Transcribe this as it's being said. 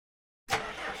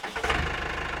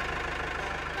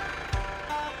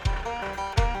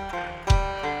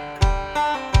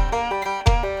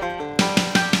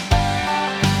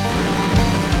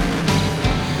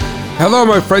Hello,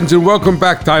 my friends, and welcome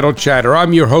back to Idle Chatter.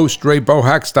 I'm your host, Ray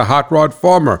Bohacs, the Hot Rod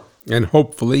Farmer, and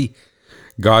hopefully,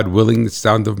 God willing, the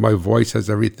sound of my voice has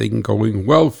everything going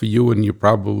well for you, and you're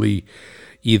probably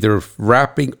either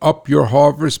wrapping up your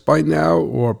harvest by now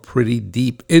or pretty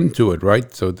deep into it,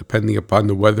 right? So depending upon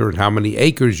the weather and how many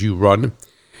acres you run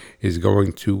is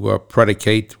going to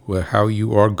predicate how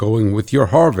you are going with your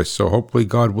harvest. So hopefully,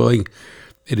 God willing,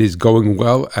 it is going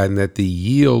well and that the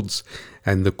yields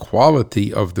and the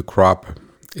quality of the crop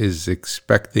is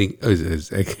exceeding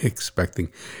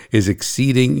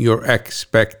your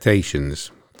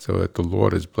expectations. So that the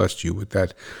Lord has blessed you with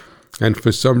that. And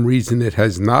for some reason it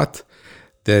has not,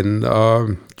 then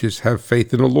just have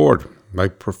faith in the Lord. My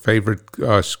favorite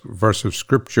verse of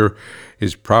scripture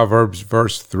is Proverbs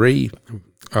 3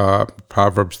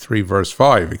 verse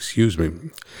 5,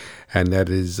 and that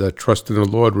is trust in the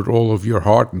Lord with all of your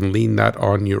heart and lean not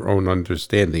on your own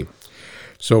understanding.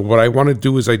 So what I want to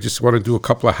do is I just want to do a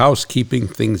couple of housekeeping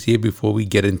things here before we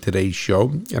get into today's show.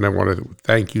 And I want to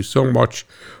thank you so much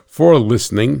for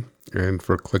listening and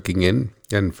for clicking in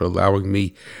and for allowing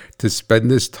me to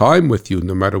spend this time with you,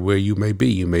 no matter where you may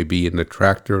be. You may be in the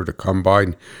tractor or the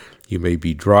combine. You may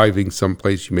be driving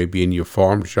someplace. You may be in your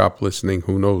farm shop listening.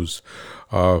 Who knows?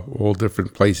 All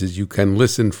different places you can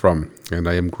listen from. And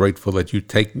I am grateful that you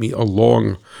take me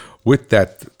along with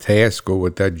that task or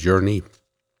with that journey,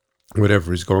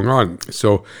 whatever is going on.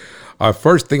 So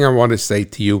first thing I want to say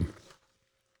to you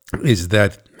is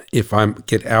that if I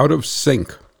get out of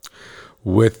sync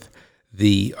with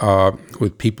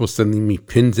with people sending me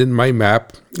pins in my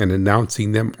map and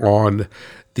announcing them on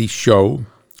the show,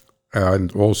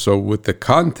 and also with the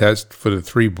contest for the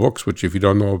 3 books, which if you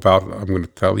don't know about, I'm going to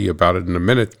tell you about it in a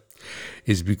minute,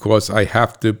 is because I'm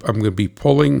going to be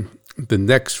pulling the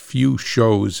next few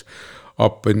shows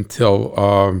up until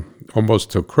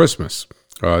almost till Christmas.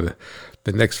 The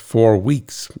next 4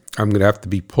 weeks, I'm going to have to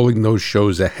be pulling those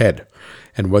shows ahead.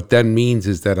 And what that means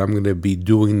is that I'm going to be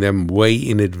doing them way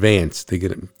in advance.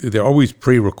 They're always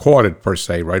pre-recorded per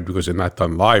se, right? Because they're not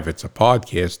done live. It's a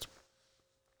podcast.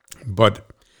 But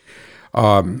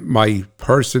my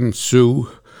person, Sue,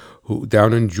 who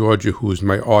down in Georgia, who is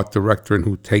my art director and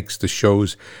who takes the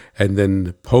shows and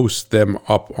then posts them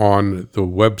up on the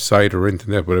website or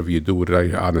internet, whatever you do with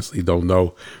it, I honestly don't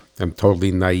know. I'm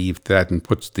totally naive to that, and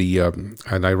puts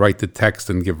and I write the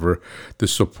text and give her the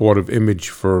supportive image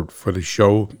for the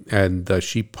show, and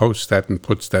she posts that and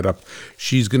puts that up.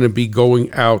 She's going to be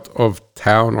going out of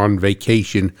town on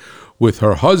vacation with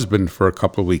her husband for a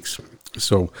couple of weeks.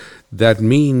 So that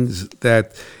means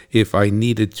that if I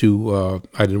needed to,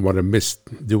 I didn't want to miss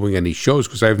doing any shows,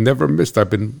 because I've never missed. I've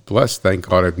been blessed, thank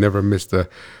God. I've never missed a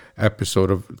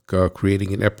episode of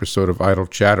creating an episode of Idle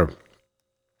Chatter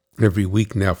every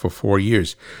week now for 4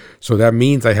 years. So that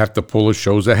means I have to pull the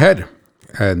shows ahead,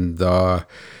 and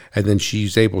then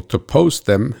she's able to post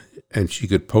them, and she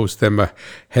could post them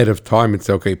ahead of time and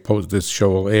say, okay, post this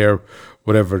show will air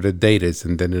whatever the date is,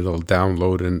 and then it'll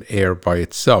download and air by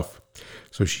itself.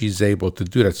 So she's able to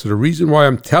do that. So the reason why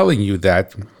I'm telling you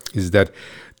that is that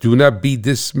do not be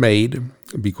dismayed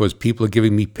because people are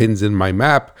giving me pins in my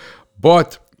map,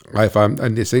 but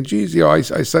and they say, geez, I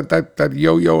sent that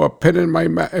yo-yo a pin in my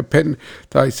map,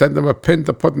 I sent them a pin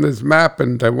to put in this map,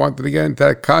 and I wanted to get into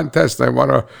that contest, and I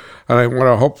want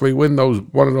to hopefully win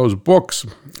one of those books,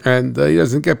 and he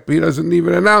doesn't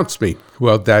even announce me.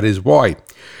 Well, that is why.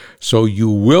 So you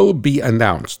will be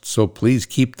announced. So please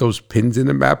keep those pins in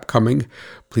the map coming.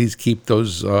 Please keep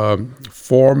those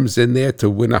forms in there to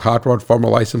win a Hot Rod Farmer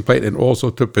license plate, and also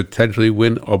to potentially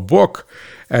win a book.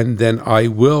 And then I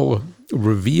will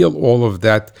reveal all of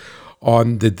that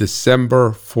on the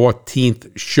December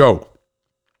 14th show.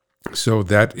 So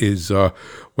that is then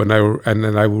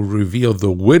I will reveal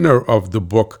the winner of the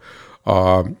book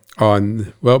on,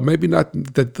 well, maybe not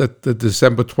the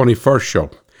December 21st show,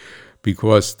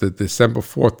 because the December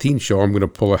 14th show I'm going to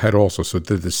pull ahead also. So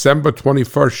the December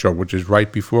 21st show, which is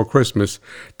right before Christmas,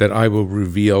 that I will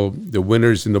reveal the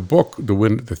winners in the book,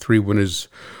 the 3 winners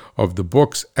of the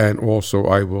books, and also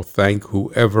I will thank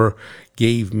whoever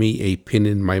gave me a pin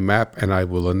in my map, and I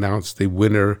will announce the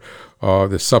winner,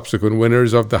 the subsequent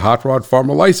winners of the Hot Rod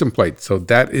Farmer license plate. So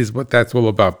that is what that's all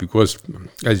about, because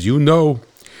as you know,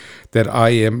 that I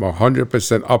am 100%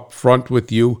 upfront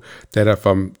with you, that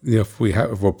if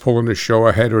we're pulling a show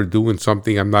ahead or doing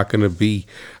something, I'm not going to be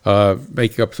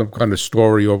making up some kind of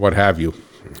story or what have you.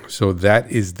 So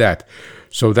that is that.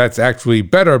 So that's actually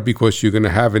better, because you're going to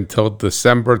have until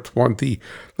December 20,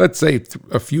 let's say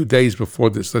a few days before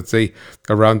this, let's say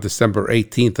around December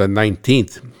 18th or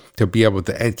 19th, to be able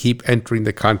to keep entering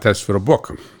the contest for the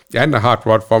book. and the Hot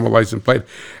Rod Farmer license plate,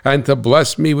 and to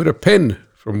bless me with a pin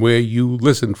from where you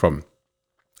listen from.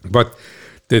 But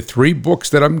the 3 books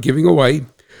that I'm giving away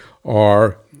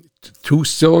are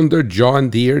 2-cylinder John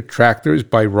Deere tractors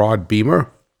by Rod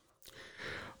Beamer,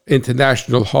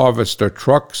 International Harvester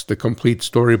trucks, the complete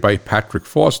story by Patrick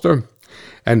Foster,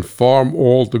 and Farm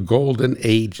All the Golden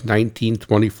Age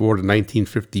 1924 to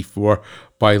 1954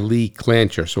 by Lee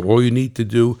Clancher. So all you need to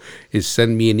do is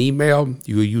send me an email.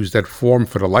 You use that form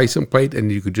for the license plate,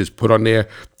 and you could just put on there,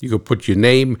 you could put your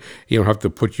name. You don't have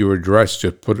to put your address,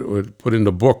 just put in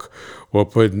the book, or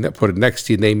put it next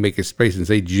to your name, make a space, and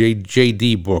say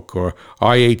JD book or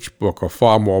IH book or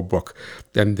Farmall book.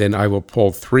 And then I will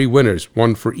pull 3 winners,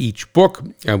 1 for each book,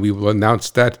 and we will announce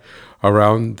that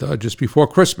around just before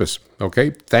Christmas.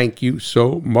 Okay, thank you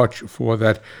so much for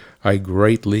that. I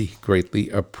greatly,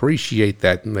 greatly appreciate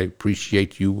that, and I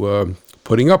appreciate you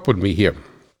putting up with me here.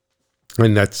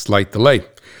 And that slight delay.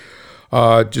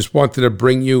 Just wanted to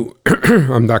bring you.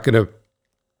 I'm not gonna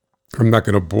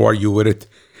bore you with it,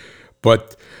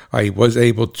 but I was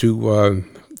able to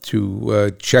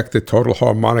check the total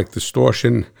harmonic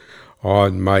distortion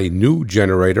on my new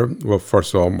generator. Well,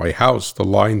 first of all, my house,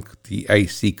 the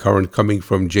AC current coming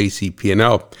from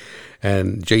JCP&L.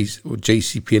 And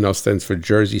JCP&L stands for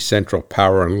Jersey Central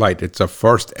Power and Light. It's a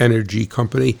First Energy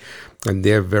company, and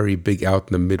they're very big out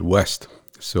in the Midwest.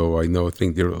 So I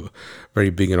think they're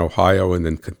very big in Ohio and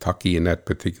then Kentucky in that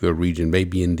particular region,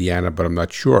 maybe Indiana, but I'm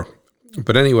not sure.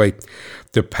 But anyway,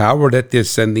 the power that they're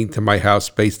sending to my house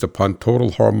based upon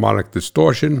total harmonic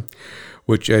distortion,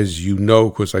 which, as you know,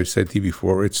 because I've said to you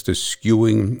before, it's the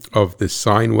skewing of the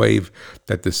sine wave,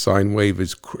 that the sine wave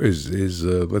is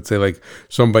let's say like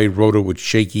somebody wrote it with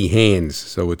shaky hands,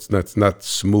 so it's not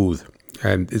smooth.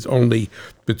 And it's only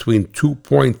between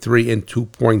 2.3 and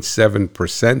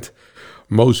 2.7%.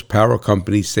 Most power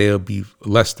companies say it'll be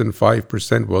less than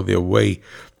 5%. Well,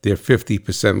 they're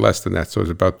 50% less than that. So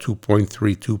it's about 2.3,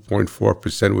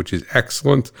 2.4%, which is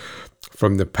excellent.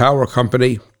 From the power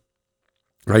company,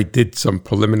 I did some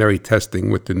preliminary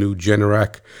testing with the new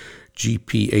Generac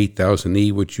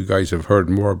GP8000E, which you guys have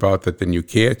heard more about that than you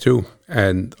care to.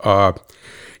 And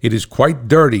it is quite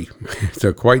dirty. It's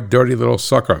a quite dirty little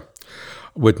sucker.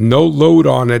 With no load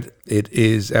on it, it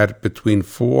is at between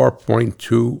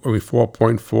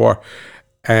 4.4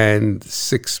 and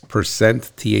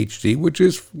 6% THD, which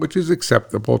is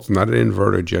acceptable. It's not an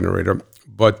inverter generator.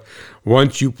 But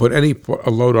once you put a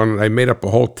load on it, I made up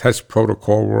a whole test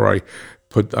protocol where I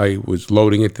was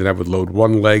loading it, then I would load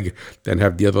one leg, then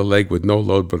have the other leg with no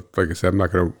load. But like I said, I'm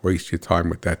not going to waste your time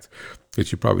with that,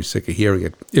 because you're probably sick of hearing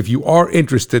it. If you are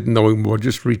interested in knowing more,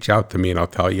 just reach out to me and I'll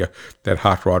tell you that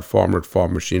Hot Rod Farmer at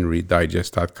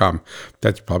farmmachinerydigest.com.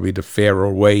 That's probably the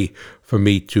fairer way for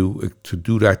me to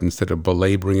do that instead of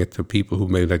belaboring it to people who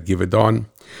may not give a darn.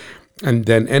 And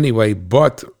then anyway,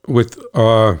 but with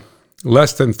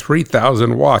less than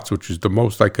 3,000 watts, which is the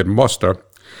most I could muster,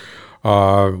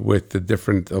 with the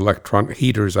different electron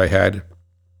heaters I had,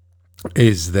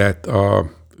 is that, well,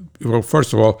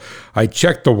 first of all, I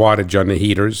checked the wattage on the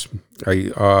heaters,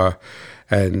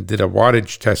 and did a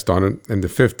wattage test on it, and the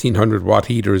 1,500 watt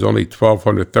heater is only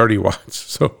 1,230 watts,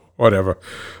 so whatever.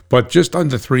 But just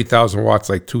under 3,000 watts,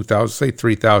 like 2,000, say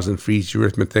 3,000 for easy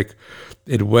arithmetic,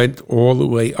 it went all the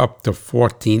way up to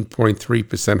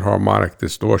 14.3% harmonic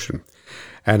distortion.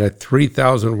 And at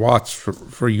 3,000 watts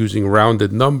for using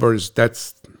rounded numbers,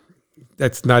 that's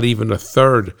not even a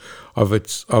third of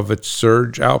its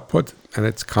surge output, and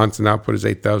its constant output is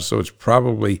 8,000. So it's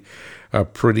probably a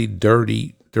pretty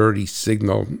dirty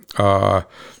signal up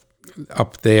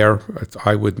there.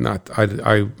 I would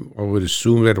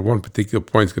assume that at one particular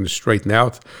point it's going to straighten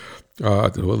out to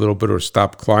a little bit or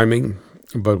stop climbing,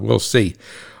 but we'll see.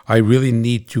 I really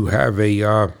need to have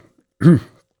a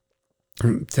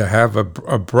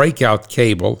a breakout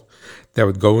cable that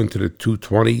would go into the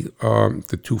 220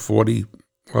 the 240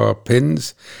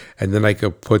 pins, and then I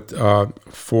could put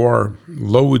 4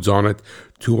 loads on it,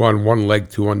 2 on one leg,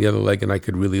 2 on the other leg, and I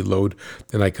could really load.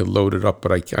 Then I could load it up,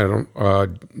 but I don't.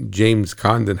 James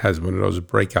Condon has one of those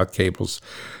breakout cables,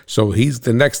 so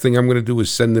the next thing I'm going to do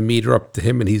is send the meter up to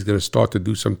him, and he's going to start to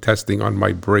do some testing on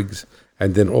my Briggs,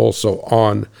 and then also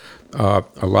on a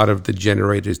lot of the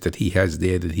generators that he has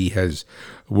there that he has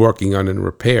working on and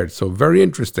repaired. So very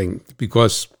interesting,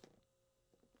 because,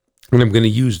 and I'm going to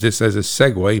use this as a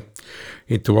segue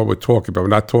into what we're talking about. We're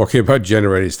not talking about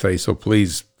generators today, so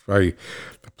please, I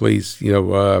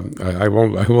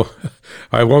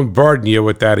won't burden you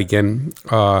with that again.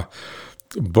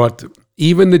 But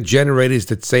even the generators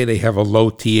that say they have a low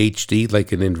THD,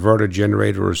 like an inverter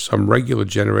generator or some regular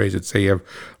generators that say you have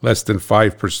less than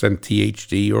 5%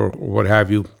 THD or what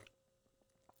have you,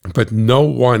 but no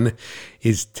one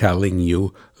is telling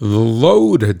you the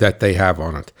load that they have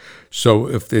on it. So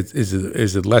if it is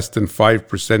it less than 5%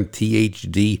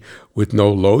 THD with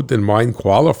no load, then mine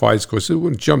qualifies because it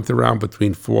would jump around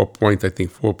between 4.2,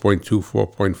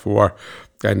 4.4,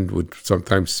 and would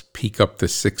sometimes peak up to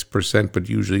 6%, but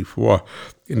usually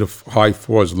in the high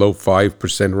 4s, low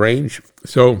 5% range.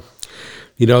 So,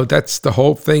 that's the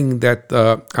whole thing that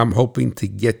I'm hoping to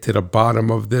get to the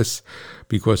bottom of this,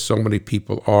 because so many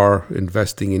people are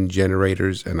investing in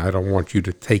generators, and I don't want you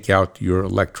to take out your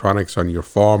electronics on your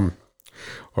farm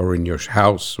or in your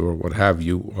house or what have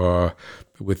you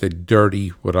with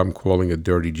what I'm calling a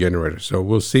dirty generator. So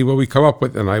we'll see what we come up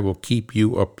with, and I will keep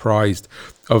you apprised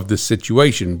of the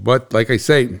situation. But like I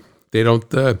say, they don't.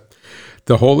 The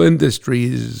whole industry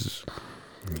is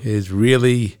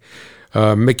really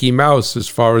Mickey Mouse as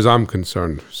far as I'm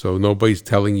concerned. So nobody's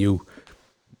telling you,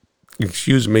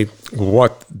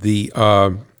 what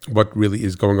really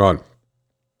is going on.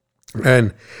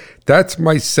 And that's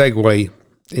my segue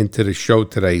into the show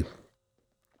today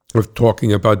of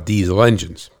talking about diesel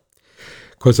engines.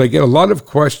 Because I get a lot of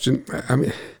questions. I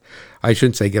mean, I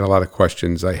shouldn't say get a lot of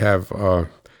questions. I have a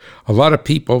lot of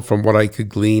people, from what I could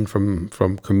glean from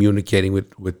communicating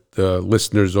with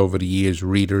listeners over the years,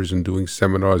 readers, and doing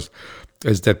seminars,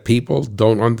 is that people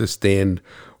don't understand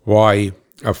why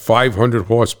a 500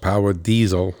 horsepower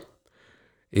diesel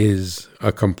is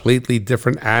a completely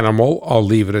different animal, I'll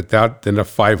leave it at that, than a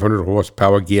 500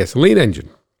 horsepower gasoline engine.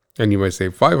 And you might say,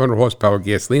 500 horsepower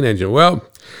gasoline engine. Well,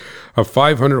 a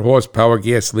 500 horsepower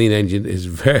gasoline engine is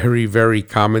very, very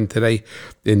common today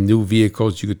in new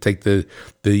vehicles. You could take the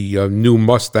new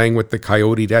Mustang with the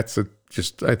Coyote. That's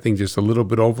I think just a little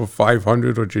bit over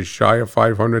 500 or just shy of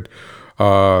 500.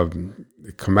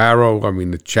 Camaro,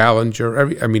 the Challenger,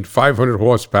 500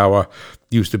 horsepower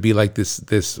used to be like this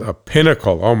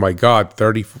pinnacle. Oh my God,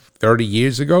 30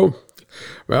 years ago?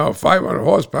 Well, 500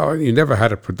 horsepower, you never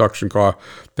had a production car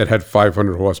that had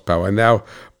 500 horsepower. And now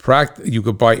you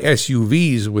could buy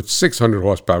SUVs with 600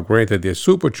 horsepower. Granted, they're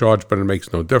supercharged, but it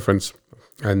makes no difference.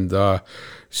 And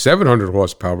 700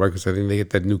 horsepower, right? Because I think they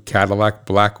get that new Cadillac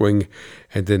Blackwing,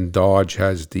 and then Dodge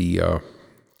has the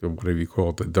whatever you call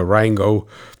it, the Durango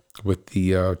with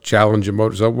the Challenger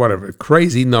motors or whatever.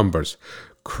 Crazy numbers,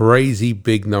 crazy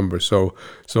big numbers. So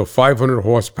 500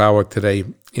 horsepower today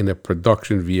in a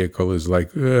production vehicle is like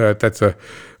it's a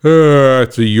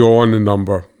yawn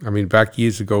number. Back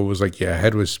years ago it was like your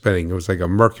head was spinning. It was like a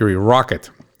Mercury rocket,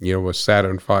 a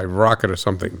Saturn V rocket or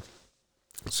something.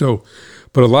 So,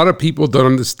 but a lot of people don't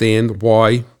understand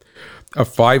why a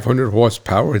 500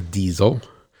 horsepower diesel,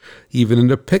 even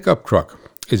in a pickup truck,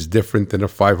 is different than a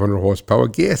 500 horsepower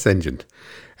gas engine,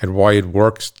 and why it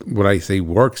works. When I say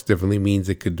works differently, means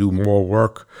it could do more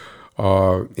work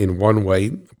in one way,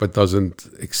 but doesn't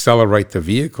accelerate the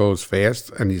vehicle as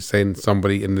fast. And he's saying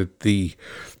somebody in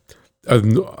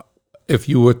if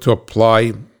you were to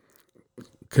apply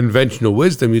conventional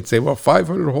wisdom, you'd say, well,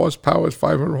 500 horsepower is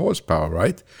 500 horsepower,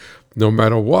 right? No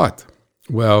matter what.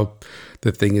 Well,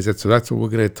 the thing is so that's what we're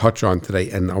going to touch on today.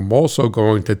 And I'm also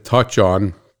going to touch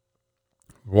on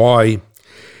why,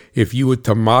 if you were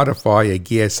to modify a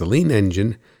gasoline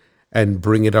engine and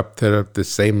bring it up to the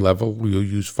same level, you'll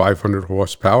use 500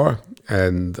 horsepower.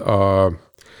 And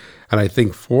I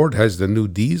think Ford has the new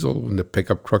diesel in the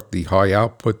pickup truck, the high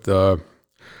output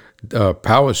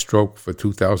Power Stroke for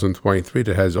 2023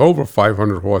 that has over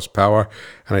 500 horsepower,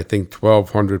 and I think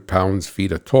 1,200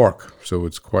 pounds-feet of torque. So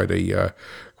it's quite an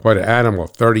animal.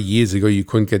 30 years ago, you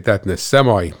couldn't get that in a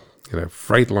semi, in a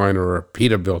Freightliner or a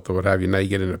Peterbilt or what have you. Now you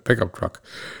get in a pickup truck.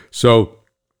 So,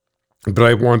 but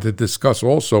I want to discuss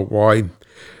also why,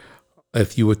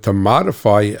 if you were to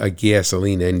modify a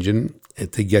gasoline engine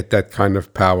to get that kind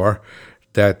of power,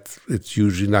 that it's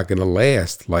usually not going to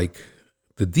last like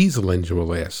the diesel engine will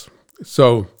last.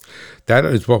 So that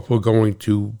is what we're going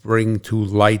to bring to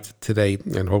light today,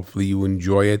 and hopefully you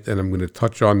enjoy it. And I'm going to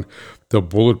touch on the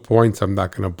bullet points. I'm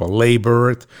not going to belabor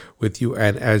it with you.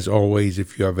 And as always,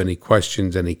 if you have any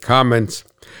questions, any comments,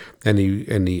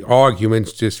 any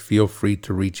arguments, just feel free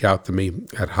to reach out to me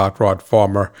at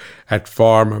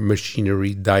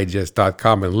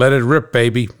HotRodFarmer@FarmMachineryDigest.com and let it rip,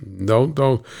 baby.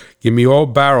 Don't give me all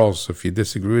barrels. If you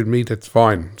disagree with me, that's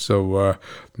fine. So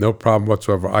no problem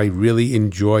whatsoever. I really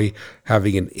enjoy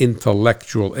having an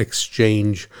intellectual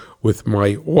exchange with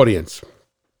my audience.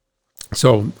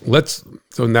 So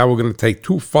now we're going to take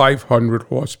two 500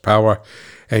 horsepower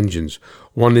engines.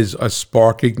 One is a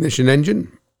spark ignition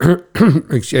engine,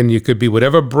 And you could be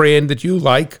whatever brand that you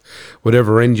like,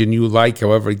 whatever engine you like.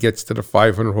 However, it gets to the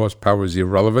 500 horsepower is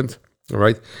irrelevant. All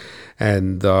right,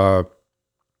 and we're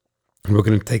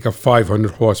going to take a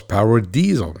 500 horsepower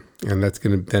diesel, and that's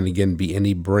going to then again be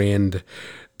any brand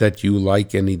that you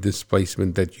like, any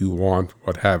displacement that you want,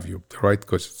 what have you, right?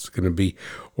 Because it's going to be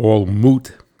all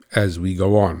moot as we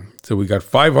go on. So we got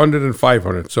 500 and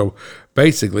 500. So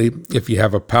basically, if you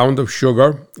have a pound of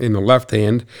sugar in the left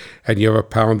hand and you have a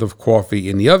pound of coffee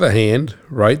in the other hand,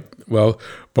 right? Well,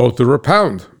 both are a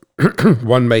pound.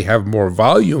 One may have more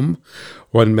volume,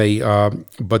 one may,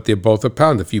 but they're both a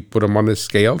pound. If you put them on a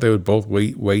scale, they would both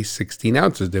weigh 16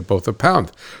 ounces. They're both a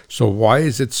pound. So why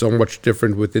is it so much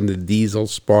different within the diesel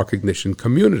spark ignition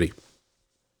community?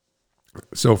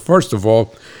 So first of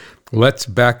all, let's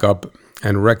back up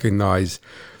and recognize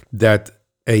that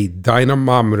a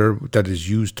dynamometer that is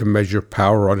used to measure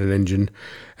power on an engine,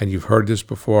 and you've heard this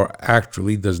before,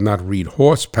 actually does not read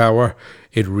horsepower,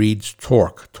 it reads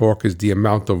torque. Torque is the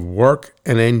amount of work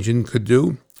an engine could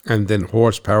do, and then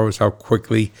horsepower is how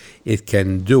quickly it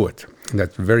can do it. And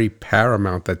that's very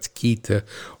paramount. That's key to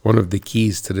one of the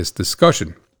keys to this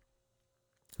discussion.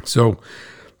 So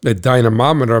the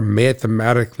dynamometer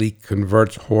mathematically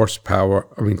converts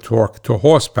torque to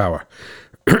horsepower.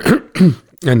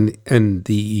 and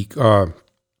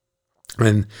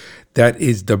that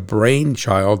is the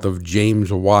brainchild of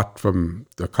James Watt from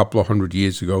a couple of hundred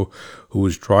years ago, who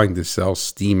was trying to sell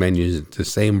steam engines. The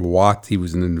same Watt, he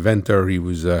was an inventor. He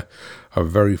was a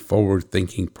very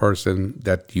forward-thinking person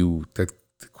that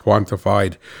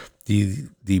quantified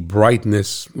the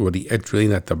brightness, or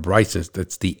not the brightness,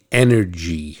 that's the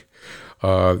energy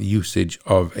usage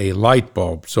of a light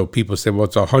bulb. So people say, well,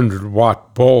 it's a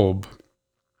 100-watt bulb.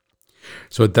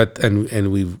 So that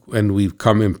and we've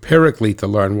come empirically to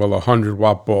learn, well, a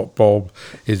 100-watt bulb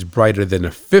is brighter than a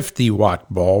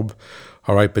 50-watt bulb,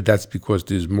 all right, but that's because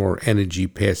there's more energy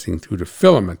passing through the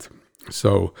filament.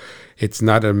 So it's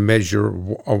not a measure,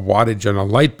 a wattage on a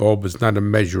light bulb is not a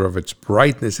measure of its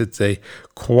brightness. It's a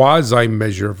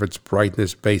quasi-measure of its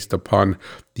brightness based upon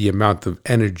the amount of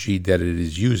energy that it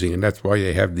is using. And that's why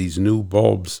they have these new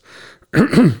bulbs,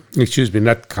 excuse me,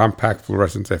 not compact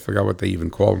fluorescents, I forgot what they even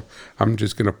call them. I'm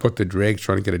just going to put the dregs,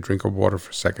 trying to get a drink of water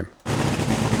for a second.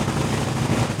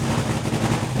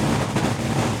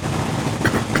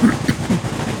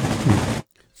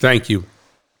 Thank you.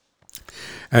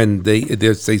 And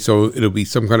they'll say, so it'll be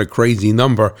some kind of crazy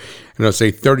number, and they'll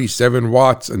say 37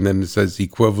 watts, and then it says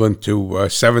equivalent to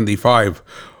 75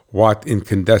 watt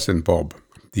incandescent bulb,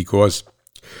 because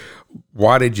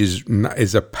wattage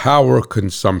is a power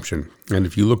consumption. And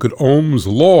if you look at Ohm's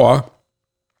law,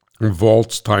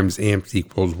 volts times amps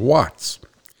equals watts.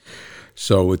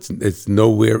 So it's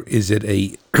nowhere is it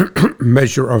a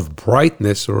measure of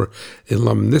brightness or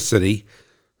luminosity.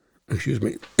 Excuse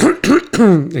me.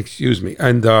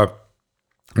 And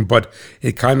but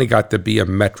it kind of got to be a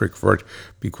metric for it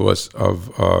because of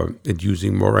it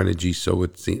using more energy, so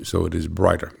it is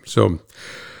brighter. So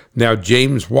now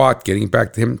James Watt, getting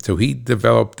back to him, so he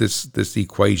developed this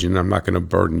equation. I'm not going to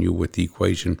burden you with the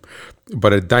equation,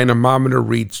 but a dynamometer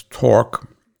reads torque,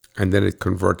 and then it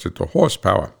converts it to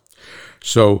horsepower.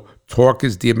 So torque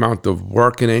is the amount of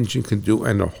work an engine can do,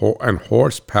 and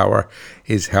horsepower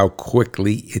is how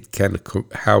quickly it can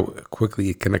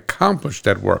accomplish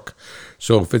that work.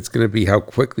 So if it's going to be how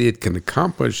quickly it can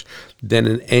accomplish, then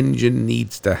an engine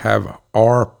needs to have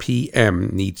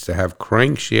RPM, needs to have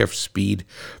crankshaft speed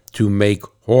to make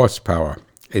horsepower.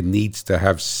 It needs to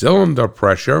have cylinder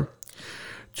pressure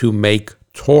to make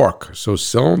torque. So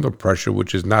cylinder pressure,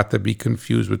 which is not to be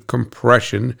confused with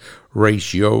compression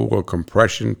ratio or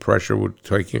compression pressure, we're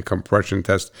taking a compression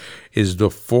test, is the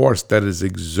force that is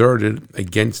exerted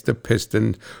against the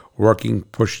piston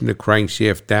pushing the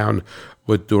crankshaft down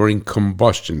during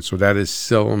combustion. So that is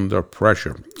cylinder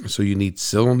pressure. So you need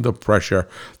cylinder pressure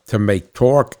to make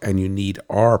torque, and you need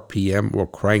RPM or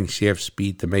crankshaft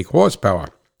speed to make horsepower.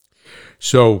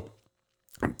 So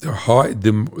the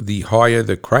higher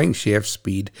the crankshaft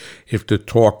speed, if the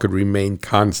torque could remain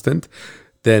constant,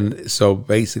 then so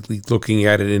basically looking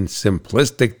at it in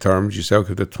simplistic terms, you say,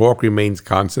 okay, if the torque remains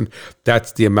constant,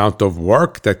 that's the amount of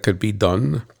work that could be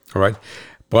done, all right?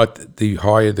 But the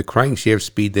higher the crankshaft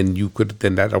speed, then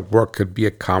that work could be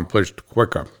accomplished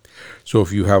quicker. So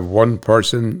if you have one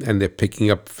person and they're picking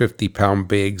up 50-pound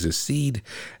bags of seed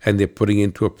and they're putting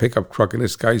into a pickup truck, and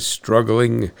this guy's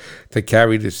struggling to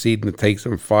carry the seed, and it takes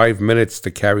him 5 minutes to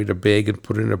carry the bag and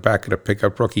put it in the back of the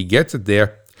pickup truck, he gets it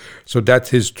there. So that's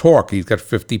his torque. He's got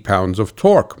 50 pounds of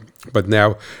torque. But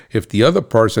now, if the other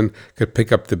person could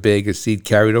pick up the bag of seed,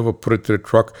 carry it over, put it to the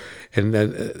truck, and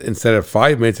then instead of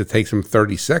 5 minutes, it takes him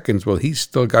 30 seconds. Well, he's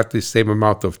still got the same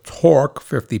amount of torque,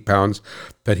 50 pounds,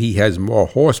 but he has more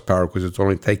horsepower because it's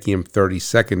only taking him 30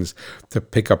 seconds to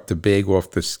pick up the bag off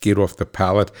the skid, off the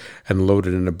pallet, and load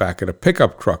it in the back of the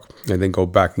pickup truck, and then go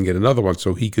back and get another one.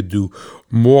 So he could do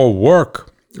more work.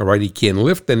 All right, he can't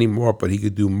lift anymore, but he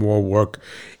could do more work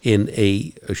in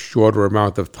a shorter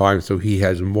amount of time. So he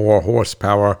has more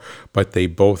horsepower, but they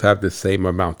both have the same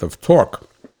amount of torque.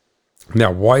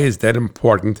 Now, why is that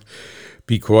important?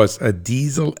 Because a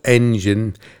diesel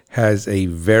engine has a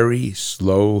very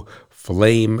slow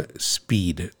flame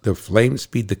speed. The flame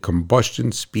speed, the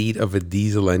combustion speed of a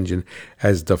diesel engine,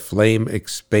 as the flame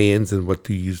expands and what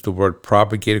to use the word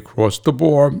propagate across the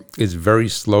bore, is very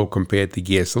slow compared to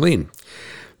gasoline.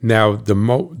 Now,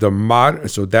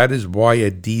 so that is why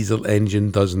a diesel engine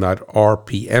does not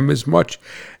RPM as much.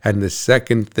 And the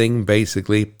second thing,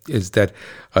 basically, is that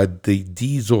the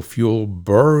diesel fuel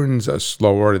burns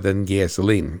slower than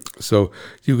gasoline. So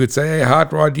you could say, hey,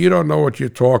 Hot Rod, you don't know what you're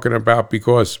talking about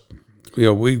because,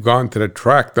 we've gone to the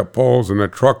tractor pulls and the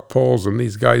truck pulls, and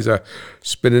these guys are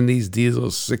spinning these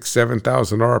diesels 6,000,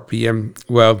 7,000 RPM.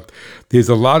 Well, there's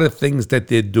a lot of things that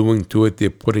they're doing to it. They're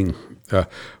putting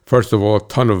first of all, a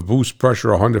ton of boost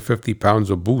pressure, 150 pounds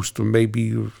of boost, or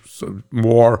maybe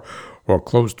more, or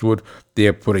close to it.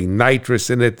 They're putting nitrous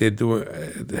in it. They're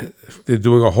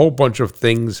doing a whole bunch of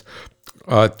things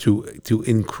to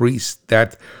increase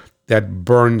that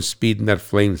burn speed and that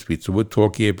flame speed. So we're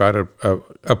talking about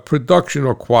a production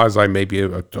or quasi, maybe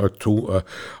a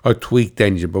tweaked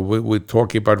engine, but we're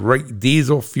talking about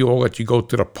diesel fuel that you go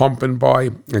to the pump and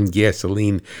buy, and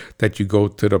gasoline that you go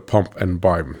to the pump and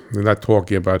buy. We're not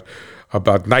talking about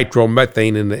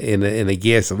nitromethane in a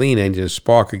gasoline engine, a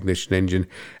spark ignition engine,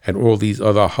 and all these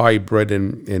other hybrid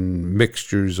and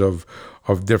mixtures of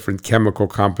different chemical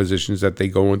compositions that they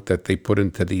put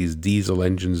into these diesel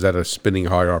engines that are spinning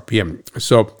high RPM.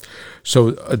 So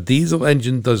a diesel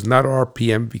engine does not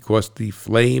RPM because the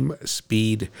flame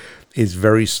speed is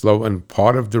very slow, and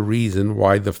part of the reason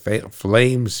why the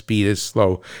flame speed is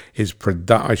slow is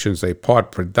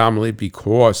predominantly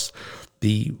because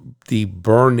the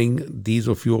burning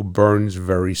diesel fuel burns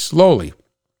very slowly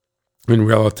in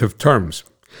relative terms.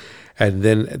 And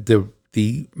then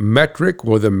the metric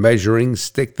or the measuring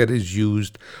stick that is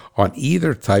used on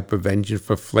either type of engine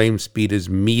for flame speed is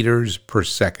meters per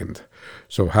second.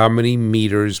 So how many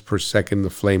meters per second the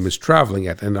flame is traveling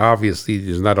at. And obviously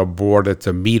there's not a bore that's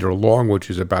a meter long, which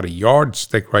is about a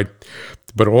yardstick, right?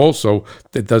 But also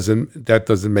that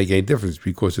doesn't make any difference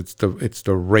because it's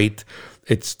the rate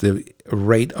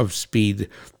of speed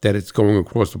that it's going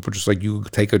across the board. Just like you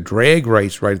take a drag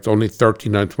race, right? It's only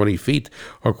 1,320 feet,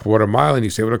 a quarter mile, and you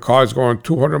say, well, the car's going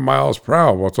 200 miles per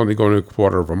hour. Well, it's only going a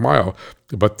quarter of a mile,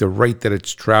 but the rate that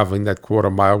it's traveling, that quarter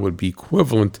mile, would be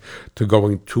equivalent to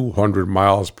going 200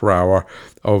 miles per hour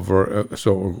over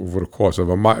the course of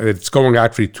a mile. It's going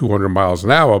actually 200 miles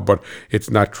an hour, but it's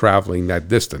not traveling that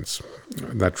distance.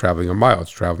 Not traveling a mile,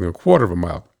 it's traveling a quarter of a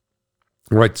mile.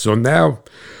 Right, so now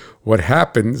what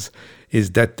happens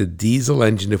is that the diesel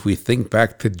engine, if we think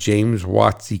back to James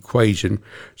Watt's equation,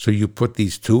 so you put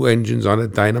these two engines on a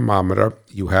dynamometer,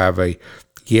 you have a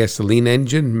gasoline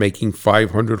engine making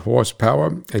 500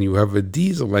 horsepower, and you have a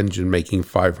diesel engine making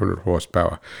 500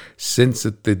 horsepower. Since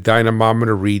the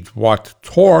dynamometer reads watt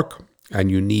torque, and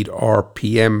you need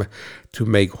RPM to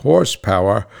make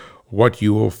horsepower, what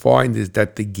you will find is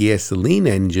that the gasoline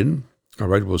engine, all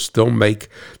right, will still make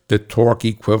the torque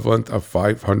equivalent of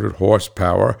 500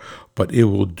 horsepower, but it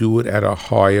will do it at a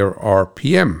higher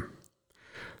RPM.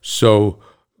 So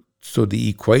the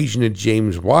equation that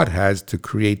James Watt has to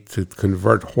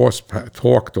convert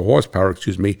torque to horsepower,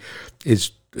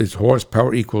 is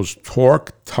horsepower equals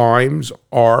torque times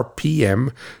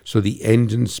RPM. So the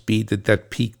engine speed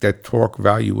that torque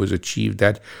value was achieved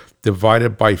at,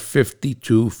 divided by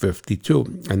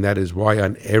 5252. And that is why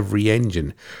on every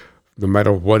engine, no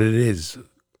matter what it is,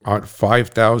 at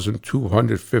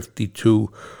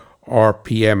 5,252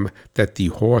 RPM, that the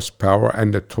horsepower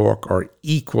and the torque are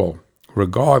equal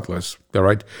regardless, all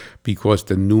right, because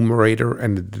the numerator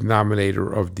and the denominator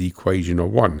of the equation are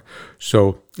one.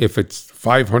 So if it's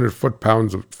 500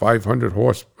 foot-pounds of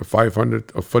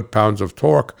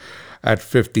torque at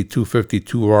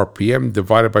 5252 RPM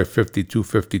divided by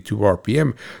 5252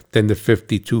 RPM, then the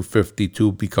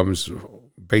 5252 becomes,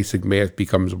 basic math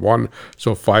becomes 1.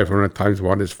 So 500 times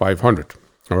 1 is 500,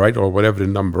 all right, or whatever the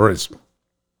number is.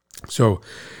 So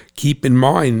Keep in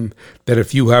mind that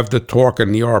if you have the torque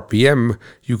and the RPM,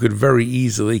 you could very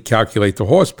easily calculate the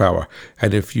horsepower.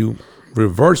 And if you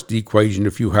reverse the equation,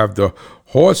 if you have the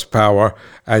horsepower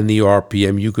and the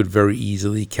RPM, you could very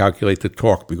easily calculate the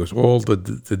torque, because all the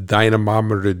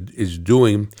dynamometer is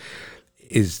doing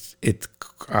is it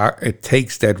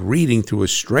takes that reading to a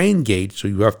strain gauge, so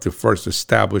you have to first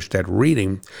establish that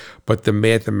reading, but the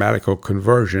mathematical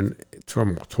conversion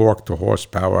from torque to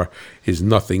horsepower is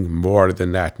nothing more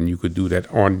than that, and you could do that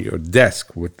on your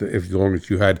desk as long as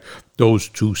you had those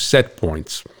two set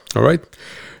points. All right.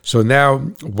 So now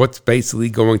what's basically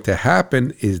going to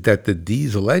happen is that the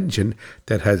diesel engine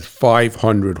that has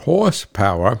 500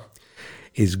 horsepower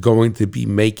is going to be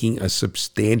making a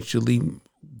substantially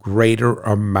greater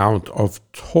amount of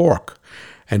torque.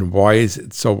 And why is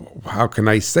it so? How can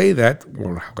I say that?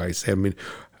 Well, how can I say? I mean,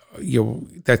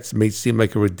 that may seem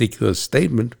like a ridiculous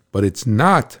statement, but it's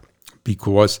not,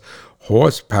 because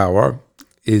horsepower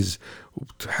is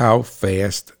how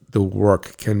fast the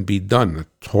work can be done. The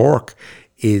torque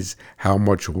is how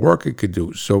much work it could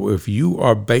do. So if you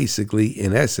are basically,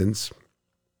 in essence,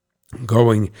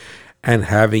 going and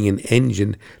having an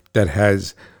engine that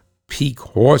has peak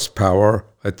horsepower,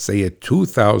 let's say at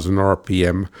 2,000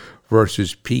 RPM,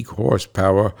 versus peak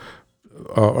horsepower,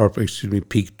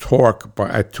 peak torque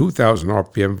at 2,000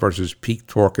 RPM versus peak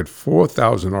torque at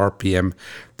 4,000 RPM,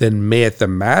 then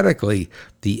mathematically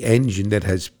the engine that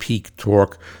has peak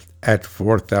torque at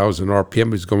 4,000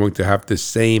 RPM is going to have the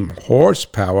same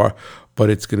horsepower, but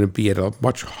it's going to be at a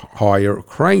much higher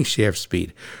crankshaft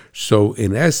speed. So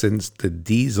in essence, the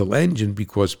diesel engine,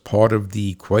 because part of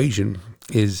the equation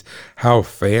is how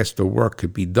fast the work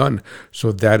could be done,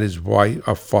 so that is why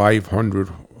a 500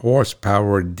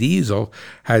 horsepower diesel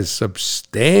has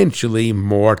substantially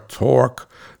more torque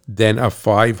than a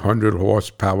 500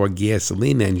 horsepower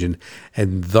gasoline engine,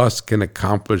 and thus can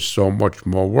accomplish so much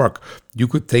more work. You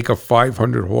could take a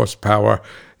 500 horsepower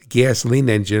gasoline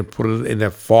engine and put it in a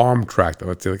farm tractor,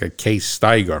 let's say like a Case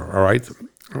Steiger, all right?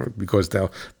 Because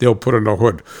they'll put on the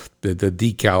hood the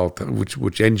decal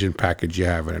which engine package you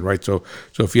have in it, right? So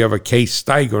if you have a Case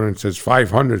Steiger and it says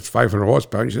 500, it's 500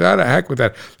 horsepower, you say, the heck with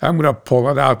that. I'm going to pull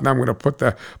it out and I'm going to put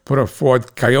a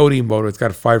Ford Coyote motor. It's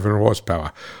got 500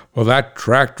 horsepower. Well, that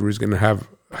tractor is going to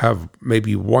have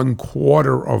maybe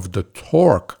 1/4 of the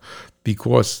torque,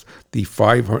 because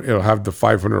it'll have the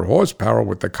 500 horsepower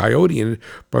with the Coyote in it,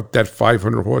 but that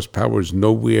 500 horsepower is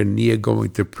nowhere near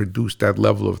going to produce that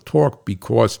level of torque,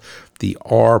 because the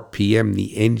RPM,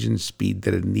 the engine speed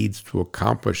that it needs to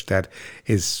accomplish that,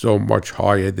 is so much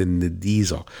higher than the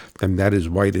diesel. And that is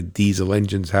why the diesel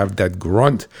engines have that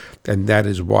grunt. And that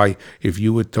is why if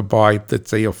you were to buy,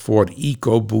 let's say, a Ford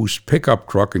EcoBoost pickup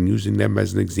truck, and using them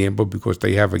as an example because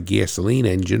they have a gasoline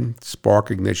engine,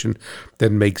 spark ignition,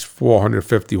 that makes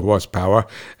 450 horsepower,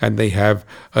 and they have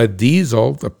a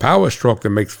diesel, the Power Stroke,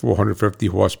 that makes 450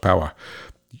 horsepower.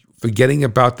 Forgetting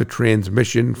about the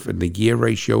transmission and the gear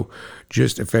ratio,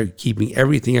 just if keeping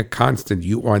everything a constant,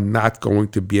 you are not going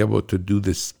to be able to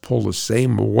pull the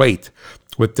same weight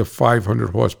with the 500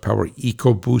 horsepower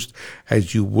EcoBoost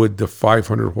as you would the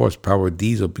 500 horsepower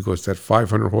diesel, because that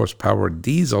 500 horsepower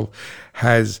diesel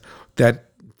has that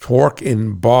torque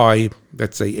in by,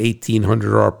 let's say,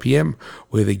 1,800 RPM,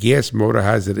 where the gas motor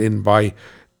has it in by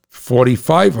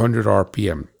 4,500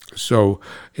 RPM. So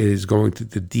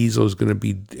the diesel is going to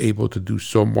be able to do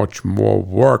so much more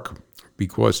work,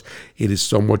 because it is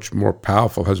so much more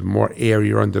powerful, has more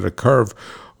area under the curve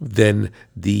than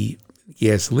the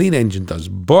gasoline engine does.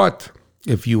 But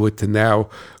if you were to now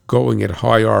going at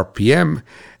high RPM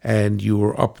and you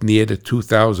were up near the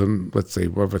 2,000, let's say,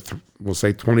 we'll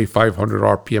say 2,500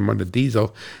 RPM on the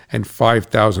diesel and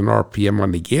 5,000 RPM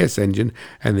on the gas engine,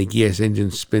 and the gas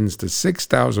engine spins to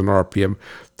 6,000 RPM,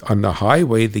 on the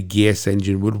highway, the gas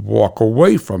engine would walk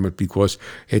away from it, because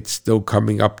it's still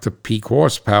coming up to peak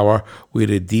horsepower, where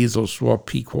the diesel saw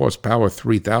peak horsepower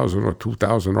 3,000 or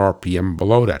 2,000 RPM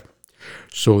below that.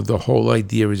 So the whole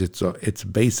idea is it's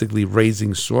basically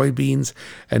raising soybeans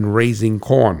and raising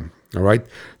corn. All right.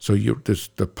 So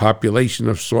the population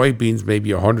of soybeans may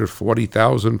be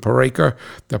 140,000 per acre.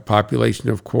 The population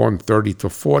of corn, 30 to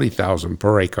 40,000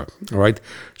 per acre. All right.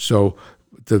 So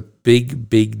the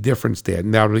big difference there.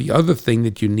 Now, the other thing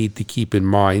that you need to keep in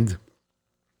mind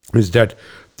is that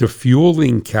the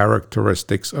fueling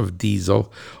characteristics of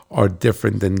diesel are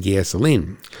different than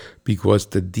gasoline, because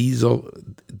the diesel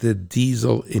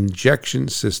injection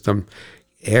system,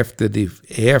 after the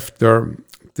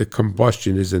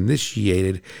combustion is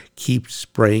initiated, keeps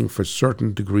spraying for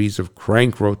certain degrees of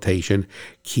crank rotation,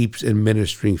 keeps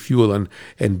administering fuel,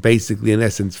 and basically, in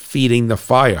essence, feeding the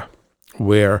fire,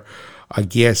 where A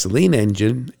gasoline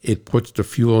engine, it puts the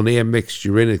fuel and air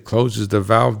mixture in, it closes the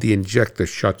valve, the injector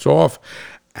shuts off,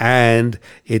 and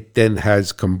it then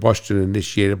has combustion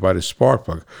initiated by the spark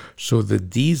plug. So the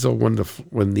diesel, when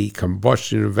the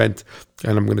combustion event,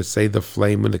 and I'm going to say the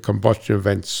flame, when the combustion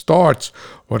event starts,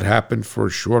 what happened for a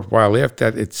short while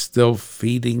after that, it's still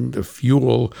feeding the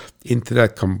fuel into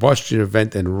that combustion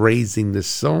event and raising the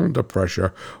cylinder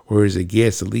pressure, whereas a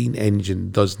gasoline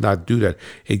engine does not do that.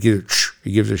 It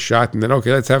gives a shot, and then,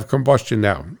 okay, let's have combustion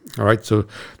now. All right, so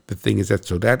the thing is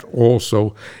that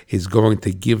also is going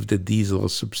to give the diesel a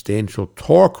substantial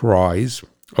torque rise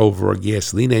over a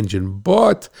gasoline engine,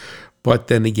 but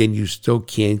then again, you still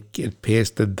can't get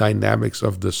past the dynamics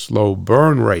of the slow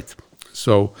burn rate.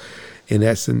 So, in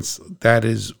essence, that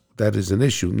is an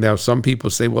issue. Now, some people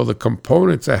say, well, the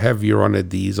components are heavier on a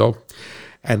diesel,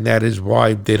 and that is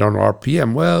why they don't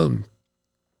RPM. Well,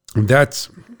 that's...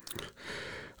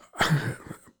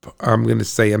 I'm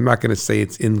not going to say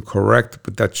it's incorrect,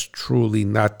 but that's truly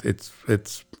not. It's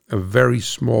a very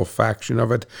small fraction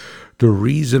of it. The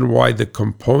reason why the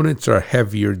components are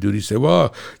heavier duty, say,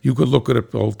 well, you could look at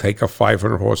it, we'll take a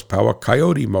 500 horsepower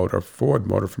Coyote motor, Ford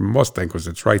motor from Mustang, because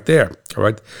it's right there, all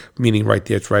right? Meaning right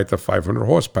there, it's right at the 500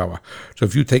 horsepower. So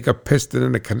if you take a piston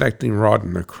and a connecting rod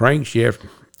and a crankshaft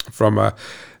from a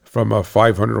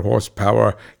 500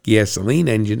 horsepower gasoline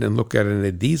engine and look at it in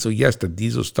a diesel, yes, the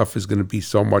diesel stuff is going to be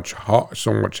so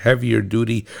much heavier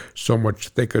duty, so much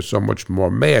thicker, so much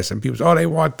more mass. And people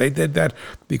say, they did that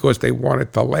because they want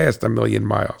it to last 1,000,000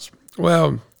 miles.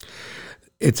 Well,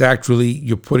 it's actually,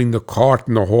 you're putting the cart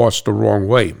and the horse the wrong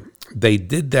way. They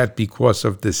did that because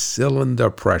of the cylinder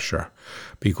pressure.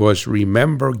 Because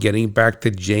remember, getting back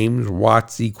to James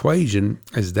Watt's equation,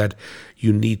 is that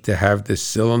you need to have the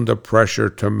cylinder pressure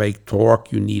to make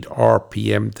torque. You need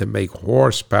RPM to make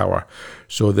horsepower.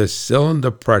 So the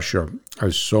cylinder pressure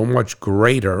is so much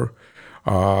greater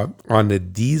on the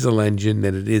diesel engine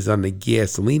than it is on the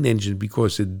gasoline engine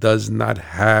because it does not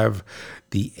have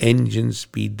the engine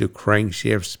speed, the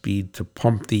crankshaft speed to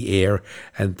pump the air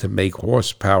and to make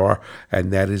horsepower,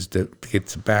 and that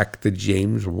gets back to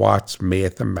James Watt's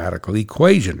mathematical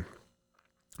equation.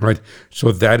 Right,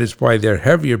 so that is why they're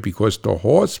heavier, because the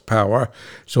horsepower,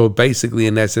 so basically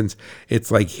in essence, it's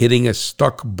like hitting a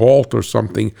stuck bolt or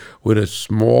something with a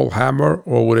small hammer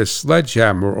or with a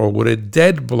sledgehammer or with a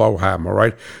dead blow hammer,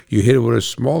 right? You hit it with a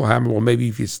small hammer, or maybe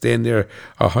if you stand there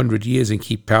 100 years and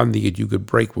keep pounding it, you could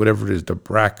break whatever it is, the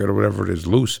bracket or whatever it is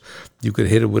loose. You could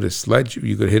hit it with a sledge,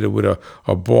 you could hit it with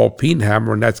a ball peen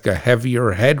hammer, and that's got a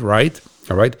heavier head, right?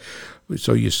 All right.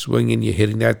 So you swing and you're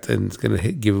hitting that, and it's going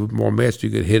to give it more mass. You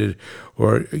could hit it,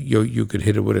 or you could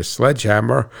hit it with a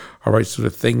sledgehammer. All right. So the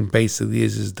thing basically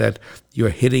is that you're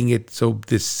hitting it. So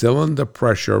the cylinder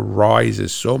pressure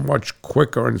rises so much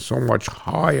quicker and so much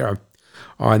higher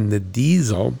on the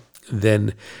diesel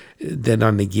than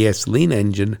on the gasoline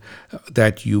engine,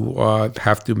 that you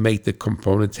have to make the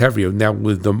components heavier. Now,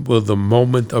 will the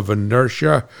moment of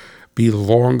inertia be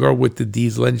longer with the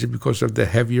diesel engine because of the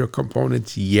heavier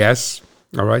components? Yes.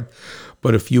 All right.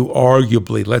 But if you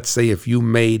arguably, let's say if you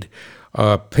made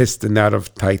a piston out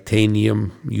of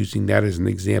titanium, using that as an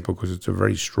example because it's a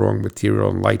very strong material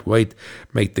and lightweight,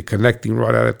 make the connecting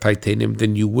rod out of titanium,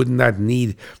 then you would not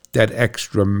need that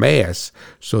extra mass.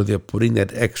 So they're putting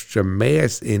that extra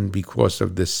mass in because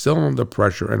of the cylinder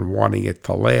pressure and wanting it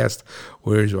to last.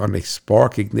 Whereas on a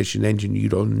spark ignition engine, you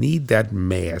don't need that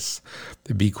mass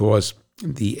because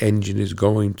the engine is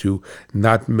going to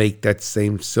not make that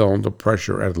same cylinder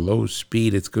pressure at low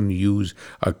speed. It's going to use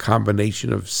a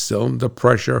combination of cylinder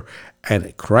pressure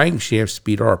and crankshaft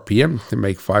speed, RPM, to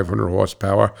make 500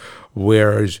 horsepower.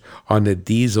 Whereas on the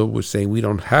diesel, we're saying we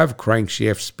don't have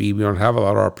crankshaft speed, we don't have a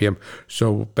lot of RPM.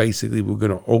 So basically, we're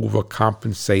going to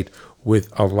overcompensate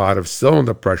with a lot of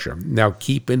cylinder pressure. Now,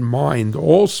 keep in mind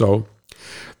also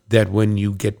that when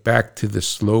you get back to the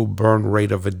slow burn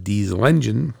rate of a diesel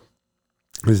engine,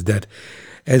 is that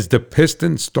as the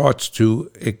piston starts to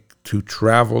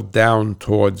travel down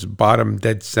towards bottom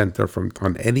dead center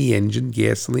on any engine,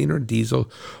 gasoline or diesel,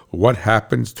 what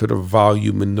happens to the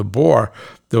volume in the bore?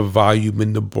 The volume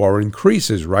in the bore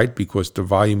increases, right? Because the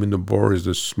volume in the bore is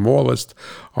the smallest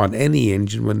on any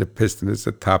engine when the piston is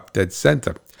at top dead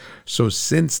center. So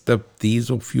since the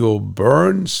diesel fuel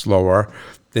burns slower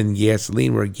than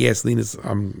gasoline, where gasoline is,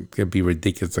 going to be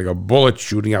ridiculous, like a bullet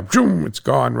shooting up, boom, it's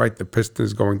gone, right? The piston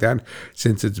is going down.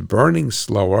 Since it's burning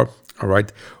slower, all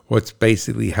right, what's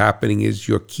basically happening is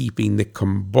you're keeping the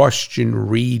combustion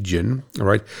region, all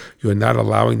right? You're not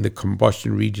allowing the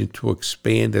combustion region to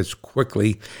expand as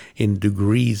quickly in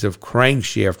degrees of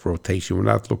crankshaft rotation. We're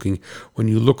not looking, when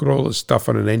you look at all the stuff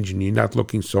on an engine, you're not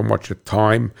looking so much at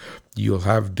time. You'll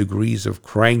have degrees of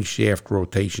crankshaft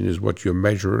rotation is what you're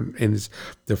measuring, and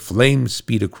the flame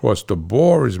speed across the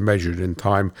bore is measured in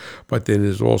time, but then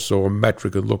there's also a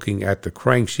metric of looking at the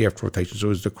crankshaft rotation. So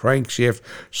as the crankshaft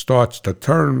starts to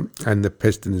turn and the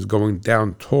piston is going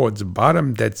down towards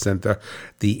bottom dead center,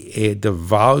 the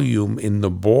volume in the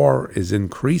bore is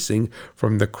increasing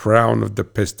from the crown of the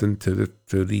piston to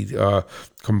the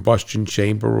combustion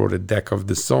chamber or the deck of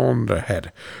the cylinder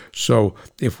head. So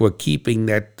if we're keeping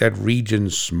that region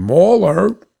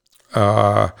smaller,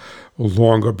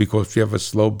 longer, because we have a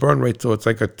slow burn rate, so it's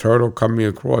like a turtle coming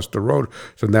across the road.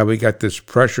 So now we got this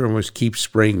pressure and we keep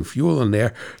spraying fuel in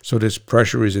there, so this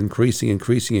pressure is increasing.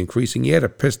 Yeah, the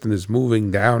piston is moving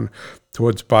down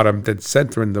towards bottom dead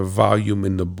center and the volume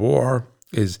in the bore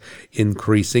is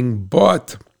increasing,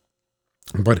 but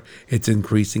it's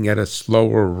increasing at a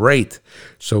slower rate.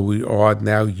 So we are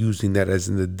now using that as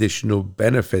an additional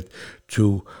benefit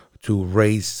to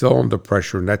raise cylinder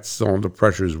pressure, and that cylinder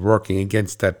pressure is working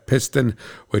against that piston,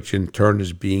 which in turn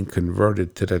is being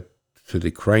converted to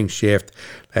the crankshaft,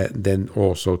 and then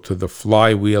also to the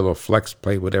flywheel or flex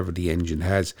plate, whatever the engine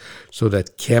has. So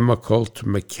that chemical to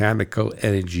mechanical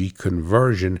energy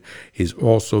conversion is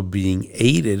also being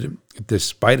aided,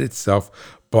 despite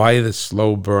itself, by the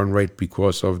slow burn rate,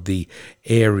 because of the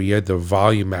area, the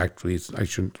volume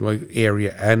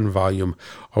area and volume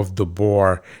of the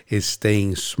bore is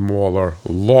staying smaller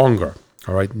longer.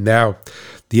 All right. Now,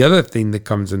 the other thing that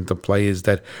comes into play is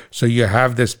that, so you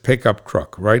have this pickup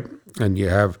truck, right? And you're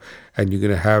going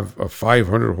to have a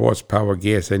 500 horsepower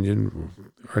gas engine,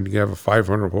 and you have a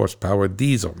 500 horsepower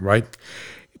diesel, right?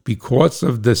 Because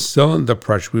of the cylinder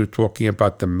pressure, we were talking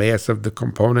about the mass of the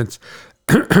components.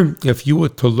 If you were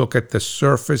to look at the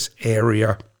surface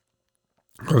area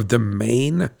of the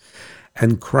main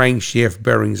and crankshaft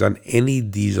bearings on any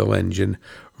diesel engine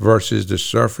versus the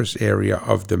surface area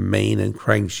of the main and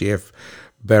crankshaft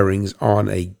bearings on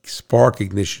a spark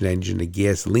ignition engine, a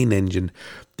gasoline engine,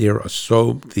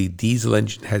 the diesel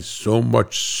engine has so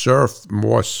much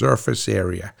more surface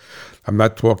area. I'm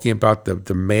not talking about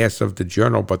the mass of the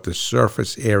journal, but the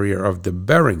surface area of the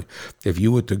bearing. If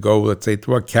you were to go, let's say,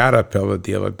 to a Caterpillar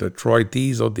dealer, Detroit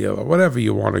Diesel dealer, whatever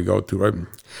you want to go to, right?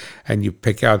 And you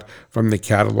pick out from the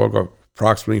catalog of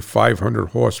approximately 500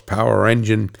 horsepower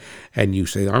engine, and you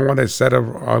say, I want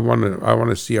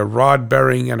to see a rod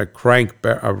bearing and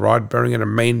a rod bearing and a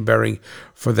main bearing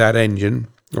for that engine.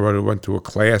 Or it went to a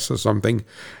class or something,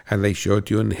 and they showed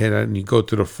you and you go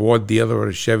to the Ford dealer or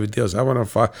the Chevy dealer. I want a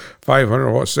 500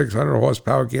 or 600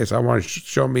 horsepower gas. I want to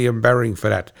show me a bearing for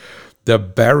that. The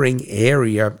bearing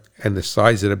area and the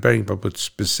size of the bearing, but we're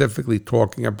specifically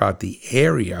talking about the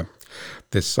area.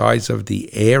 The size of the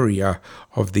area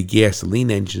of the gasoline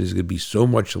engine is going to be so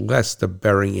much less the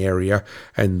bearing area,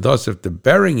 and thus if the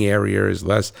bearing area is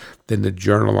less, then the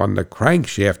journal on the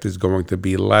crankshaft is going to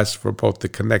be less for both the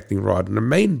connecting rod and the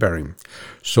main bearing.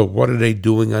 So what are they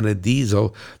doing on a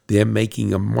diesel? They're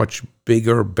making a much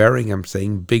bigger bearing. I'm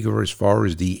saying bigger as far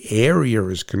as the area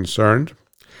is concerned,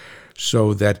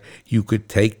 so that you could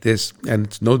take this, and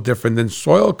it's no different than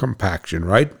soil compaction,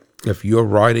 right? If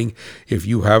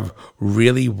you have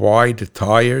really wide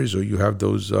tires, or you have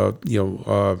those,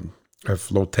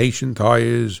 flotation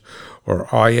tires, or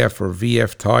IF or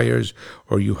VF tires,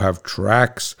 or you have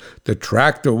tracks, the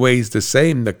tractor weighs the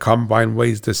same, the combine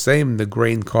weighs the same, the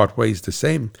grain cart weighs the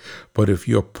same. But if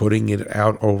you're putting it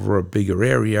out over a bigger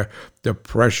area, the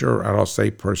pressure, and I'll say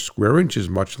per square inch, is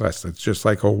much less. It's just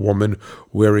like a woman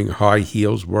wearing high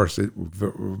heels versus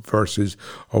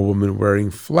a woman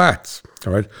wearing flats.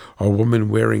 All right, a woman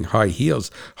wearing high heels,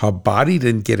 her body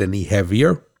didn't get any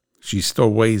heavier. She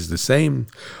still weighs the same,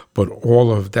 but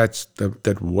all of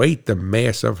that weight, the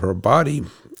mass of her body,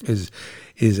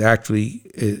 is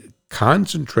actually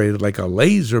concentrated like a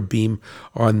laser beam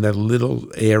on the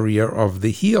little area of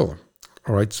the heel.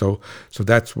 All right, so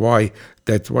that's why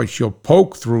she'll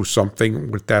poke through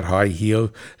something with that high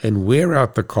heel and wear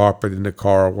out the carpet in the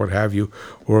car or what have you.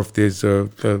 Or if there's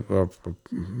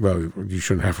well, you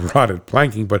shouldn't have rotted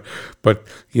planking, but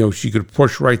she could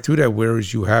push right through that.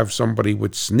 Whereas you have somebody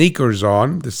with sneakers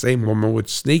on, the same woman with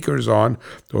sneakers on,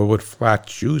 or with flat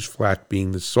shoes, flat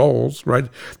being the soles, right?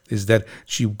 Is that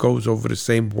she walks over the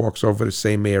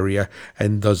same area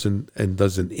and doesn't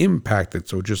impact it.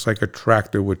 So just like a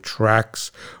tractor with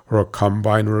tracks, or a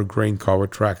combine or a grain cart car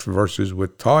with tracks versus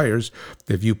with tires.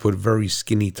 If you put very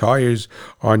skinny tires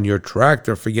on your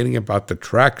tractor, forgetting about the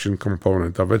traction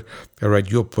component of it, all right,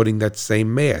 you're putting that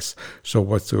same mass. So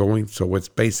what's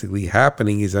basically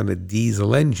happening is on a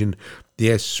diesel engine,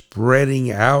 they're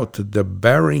spreading out the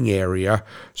bearing area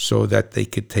so that they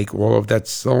could take all of that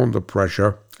cylinder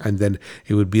pressure, and then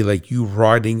it would be like you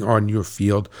riding on your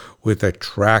field with a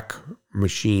track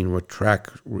machine with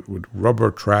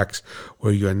rubber tracks,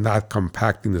 where you're not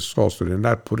compacting the soil, so they're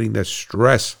not putting the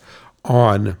stress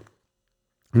on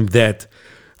that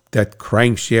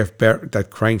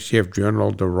crankshaft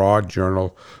journal, the rod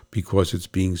journal, because it's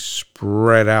being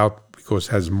spread out, because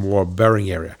it has more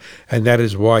bearing area. And that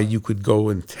is why you could go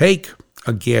and take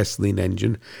a gasoline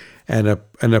engine and a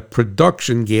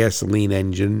production gasoline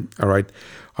engine, all right,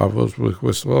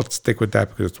 let's stick with that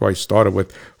because that's why I started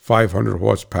with 500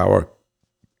 horsepower,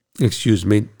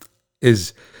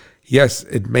 is, yes,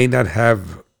 it may not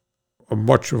have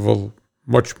much more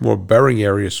bearing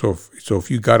area. So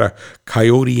if you got a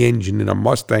Coyote engine in a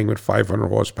Mustang with 500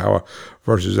 horsepower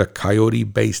versus a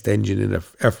Coyote-based engine in a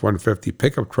F-150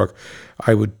 pickup truck,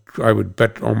 I would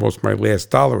bet almost my last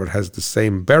dollar it has the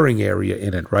same bearing area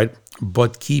in it, right?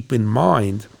 But keep in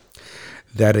mind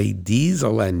that a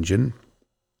diesel engine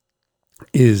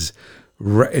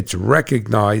it's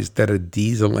recognized that a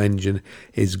diesel engine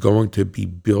is going to be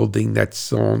building that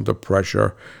cylinder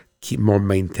pressure,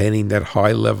 maintaining that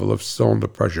high level of cylinder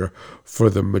pressure for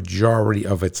the majority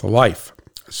of its life.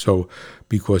 So,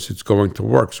 because it's going to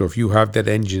work. So if you have that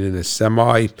engine in a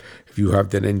semi, if you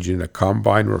have that engine in a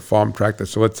combine or a farm tractor,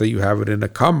 so let's say you have it in a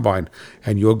combine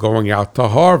and you're going out to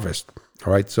harvest,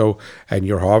 all right? So, and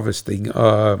you're harvesting 8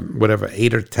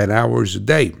 or 10 hours a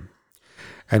day.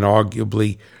 And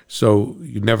arguably, so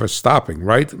you're never stopping,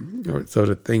 right? So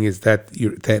the thing is that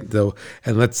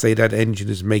and let's say that engine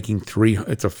is making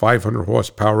it's a 500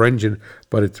 horsepower engine,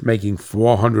 but it's making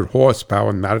 400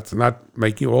 horsepower. It's not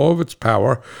making all of its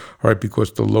power, all right,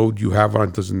 because the load you have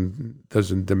on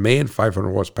doesn't demand 500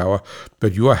 horsepower,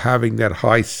 but you are having that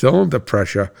high cylinder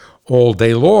pressure all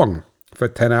day long for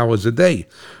 10 hours a day.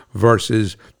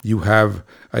 Versus you have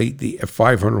a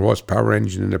 500 horsepower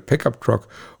engine in a pickup truck.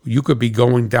 You could be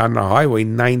going down the highway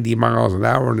 90 miles an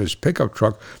hour in this pickup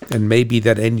truck, and maybe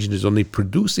that engine is only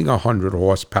producing 100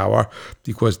 horsepower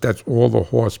because that's all the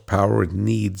horsepower it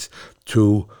needs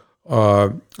to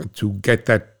get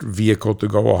that vehicle to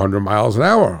go 100 miles an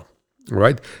hour.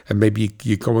 Right? And maybe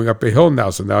you're going up a hill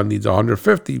now, so now it needs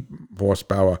 150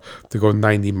 horsepower to go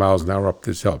 90 miles an hour up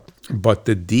this hill. But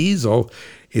the diesel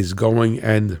is going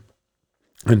and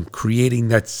creating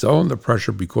that cylinder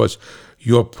pressure because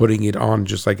you're putting it on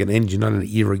just like an engine on an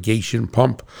irrigation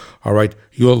pump. All right,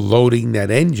 you're loading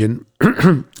that engine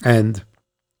and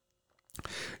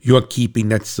you're keeping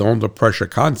that cylinder pressure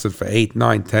constant for 8,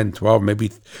 9, 10, 12,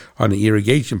 maybe on the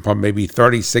irrigation pump, maybe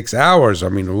 36 hours. I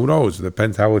mean, who knows? It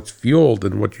depends how it's fueled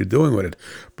and what you're doing with it.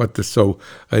 But so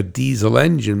a diesel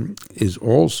engine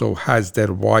also has that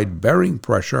wide bearing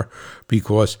pressure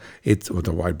because it's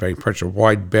wide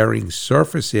bearing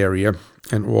surface area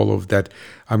and all of that,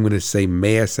 I'm going to say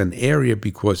mass and area,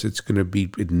 because it's going to be,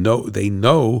 they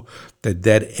know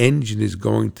that engine is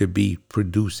going to be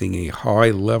producing a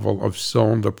high level of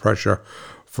cylinder pressure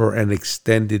for an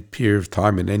extended period of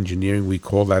time. In engineering, we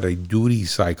call that a duty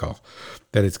cycle.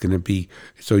 That it's going to be,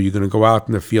 so you're going to go out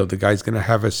in the field, the guy's going to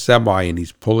have a semi and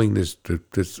he's pulling this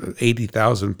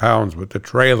 80,000 pounds with the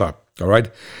trailer, all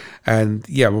right? And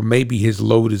yeah, well, maybe his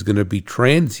load is going to be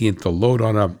transient. The load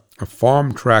on a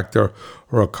farm tractor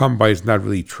or a combine is not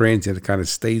really transient. It kind of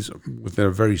stays within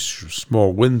a very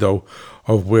small window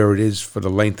of where it is for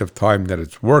the length of time that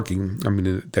it's working. I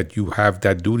mean, that you have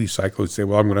that duty cycle. You say,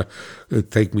 well, it'll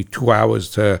take me 2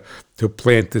 hours to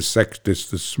plant this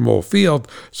small field,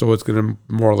 so it's going to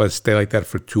more or less stay like that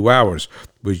for 2 hours.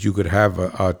 But you could have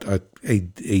a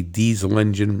diesel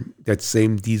engine, that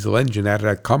same diesel engine out of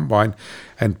that combine,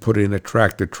 and put it in a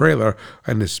tractor trailer,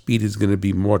 and the speed is going to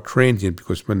be more transient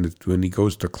because when he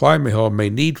goes to climb a hill, it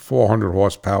may need 400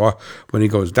 horsepower. When he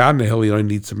goes down the hill, he only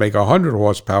needs to make 100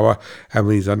 horsepower, and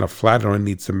when he's on a flat, he only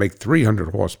needs to make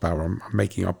 300 horsepower. I'm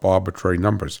making up arbitrary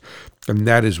numbers. And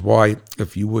that is why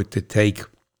if you were to take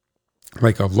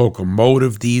like a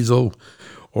locomotive diesel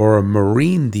or a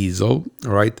marine diesel,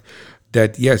 all right,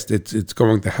 that yes, it's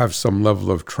going to have some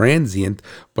level of transient,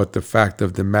 but the fact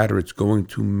of the matter, it's going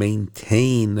to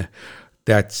maintain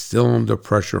that cylinder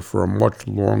pressure for a much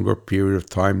longer period of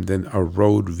time than a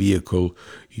road vehicle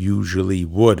usually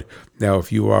would. Now,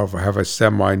 if you have a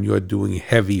semi and you're doing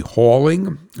heavy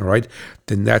hauling, all right,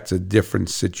 then that's a different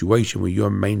situation where you're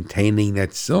maintaining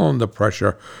that cylinder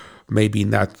pressure maybe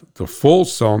not the full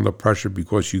cylinder pressure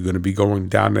because you're going to be going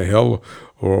down the hill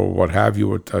or what have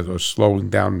you, or slowing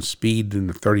down speed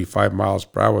in 35 miles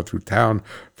per hour through town,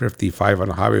 55 on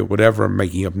the highway, whatever. I'm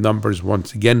making up numbers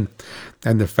once again.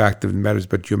 And the fact of the matter is,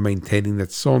 but you're maintaining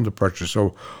that cylinder pressure.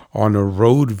 So on a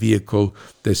road vehicle,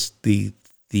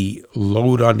 the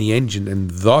load on the engine and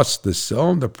thus the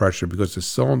cylinder pressure, because the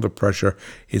cylinder pressure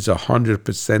is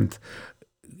 100%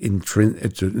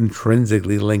 it's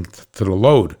intrinsically linked to the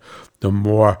load. The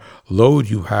more load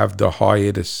you have, the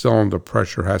higher the cylinder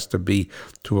pressure has to be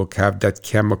to have that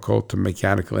chemical to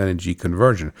mechanical energy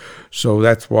conversion. So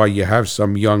that's why you have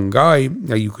some young guy.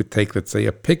 Now you could take, let's say,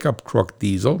 a pickup truck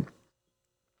diesel,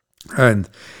 and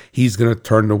he's going to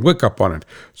turn the wick up on it.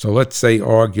 So let's say,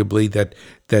 arguably, that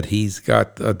he's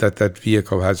got that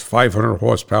vehicle has 500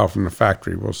 horsepower from the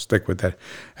factory. We'll stick with that.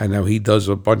 And now he does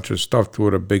a bunch of stuff to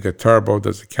it, a bigger turbo,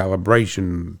 does a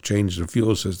calibration, changes the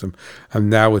fuel system,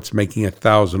 and now it's making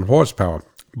 1,000 horsepower.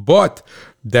 But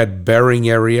that bearing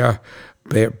area,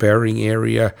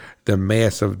 the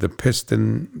mass of the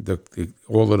piston,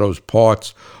 all of those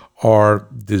parts are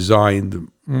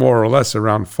designed more or less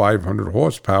around 500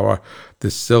 horsepower. The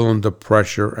cylinder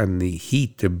pressure and the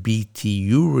heat, the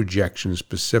BTU rejection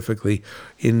specifically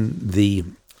in the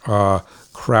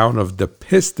crown of the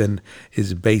piston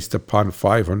is based upon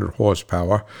 500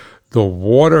 horsepower. The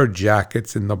water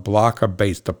jackets in the block are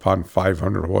based upon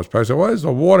 500 horsepower. So what does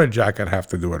the water jacket have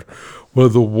to do with it? Well,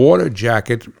 the water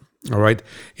jacket, all right,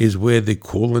 is where the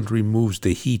coolant removes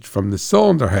the heat from the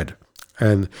cylinder head.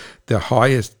 And the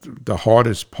hardest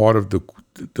part of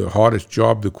the hardest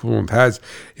job the coolant has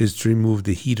is to remove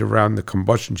the heat around the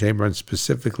combustion chamber and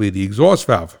specifically the exhaust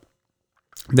valve.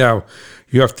 Now,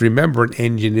 you have to remember an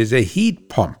engine is a heat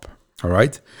pump, all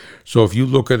right? So if you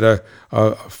look at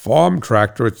a farm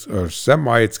tractor, it's a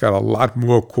semi, it's got a lot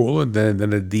more coolant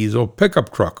than a diesel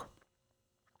pickup truck,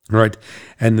 right?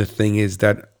 And the thing is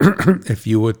that if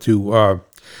you were to...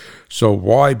 So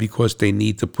why? Because they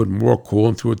need to put more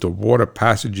coolant through it. The water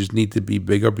passages need to be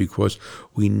bigger because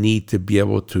we need to be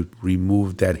able to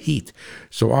remove that heat.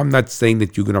 So I'm not saying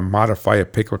that you're going to modify a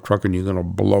pickup truck and you're going to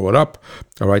blow it up,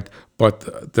 all right?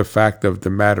 But the fact of the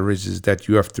matter is that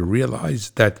you have to realize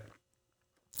that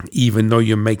even though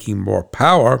you're making more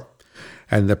power,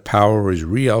 and the power is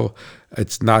real,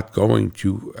 it's not going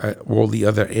to, all the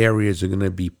other areas are going to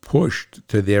be pushed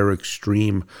to their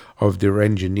extreme of their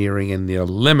engineering and their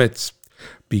limits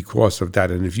because of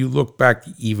that. And if you look back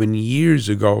even years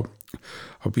ago,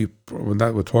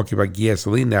 we're talking about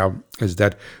gasoline now, is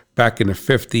that back in the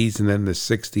 50s and then the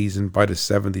 60s and by the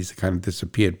 70s it kind of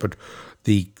disappeared. But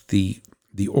the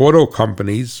auto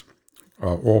companies,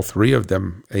 all three of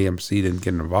them, AMC didn't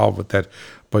get involved with that,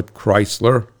 but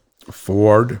Chrysler,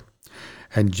 Ford,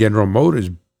 and General Motors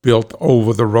built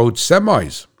over-the-road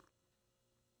semis.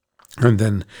 And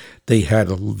then they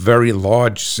had a very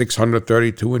large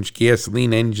 632-inch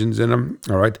gasoline engines in them,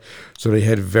 all right? So they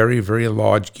had very, very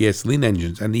large gasoline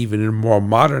engines. And even in more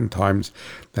modern times,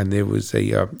 and there was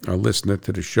a listener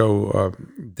to the show,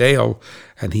 Dale,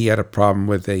 and he had a problem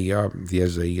with he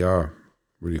has a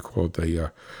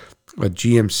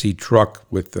GMC truck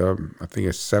with, I think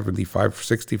a 75,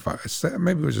 65,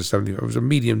 maybe it was a 70, it was a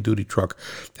medium-duty truck,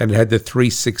 and it had the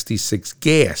 366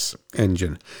 gas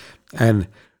engine. And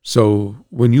so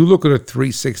when you look at a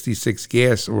 366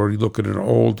 gas, or you look at an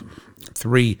old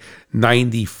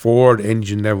 390 Ford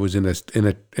engine that was in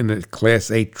a Class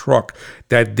 8 truck,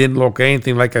 that didn't look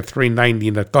anything like a 390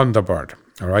 in a Thunderbird,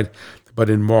 all right? But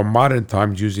in more modern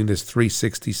times, using this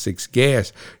 366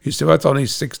 gas, you say, well, it's only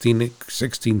 16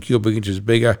 cubic inches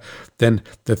bigger than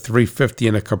the 350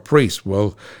 in a Caprice.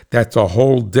 Well, that's a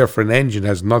whole different engine,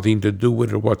 has nothing to do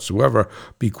with it whatsoever,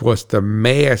 because the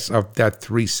mass of that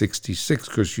 366,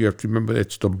 because you have to remember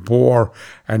it's the bore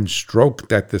and stroke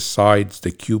that decides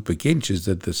the cubic inches,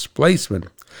 the displacement.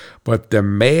 But the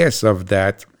mass of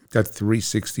that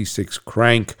 366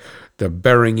 crank, the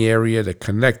bearing area, the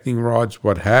connecting rods,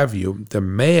 what have you, the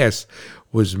mass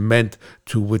was meant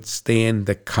to withstand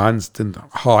the constant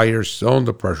higher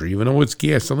cylinder pressure, even though it's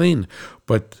gasoline.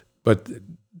 But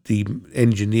the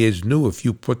engineers knew if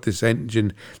you put this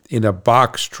engine in a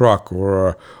box truck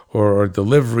or a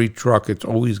delivery truck, it's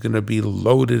always going to be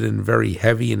loaded and very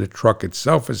heavy, and the truck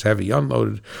itself is heavy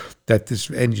unloaded, that this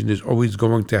engine is always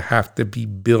going to have to be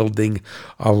building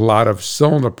a lot of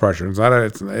cylinder pressure.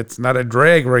 It's not a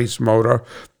drag race motor,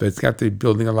 but it's got to be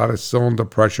building a lot of cylinder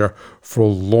pressure for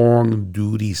long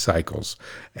duty cycles.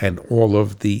 And all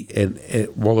of the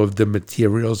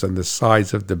materials and the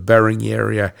size of the bearing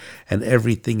area and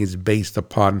everything is based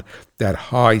upon that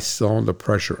high cylinder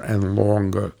pressure and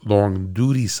long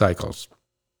duty cycles.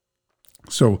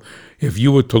 So if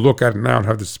you were to look at it now and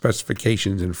have the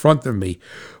specifications in front of me,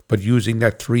 but using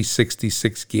that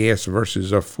 366 gas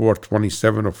versus a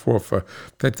 427 or 4,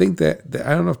 I think that, I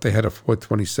don't know if they had a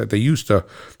 427. They used to,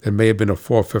 there may have been a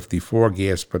 454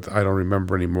 gas, but I don't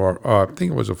remember anymore. I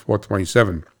think it was a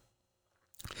 427.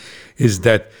 Is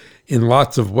that in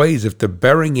lots of ways, if the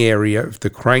bearing area, if the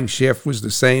crankshaft was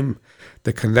the same,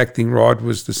 the connecting rod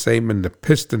was the same, and the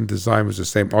piston design was the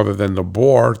same, other than the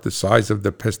bore, the size of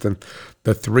the piston,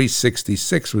 the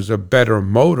 366 was a better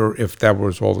motor if that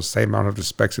was all the same. I don't have the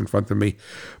specs in front of me,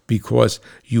 because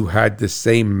you had the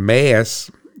same mass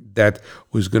that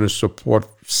was going to support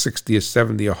 60 or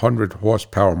 70, 100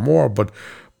 horsepower more,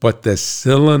 but the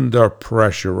cylinder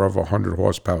pressure of 100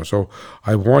 horsepower. So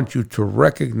I want you to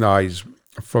recognize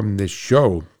from this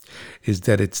show is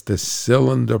that it's the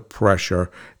cylinder pressure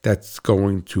that's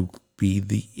going to be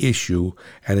the issue,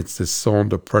 and it's the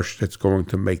cylinder pressure that's going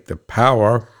to make the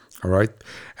power, all right,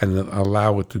 and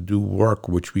allow it to do work,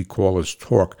 which we call as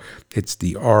torque. It's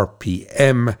the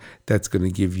RPM that's going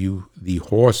to give you the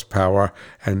horsepower,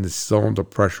 and the cylinder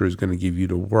pressure is going to give you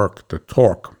the work, the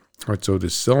torque. All right, so the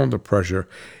cylinder pressure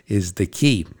is the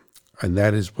key, and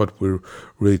that is what we're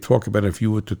really talking about. If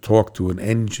you were to talk to an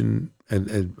engine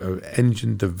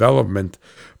development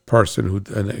person,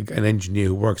 an engineer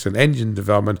who works in engine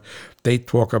development, they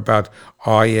talk about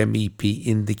IMEP,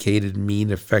 indicated mean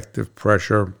effective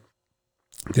pressure.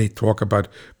 They talk about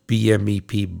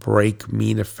BMEP, brake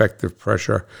mean effective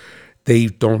pressure. They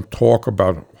don't talk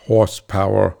about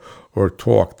horsepower or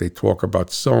torque. They talk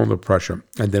about cylinder pressure.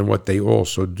 And then what they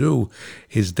also do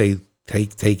is they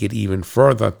take it even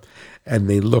further, and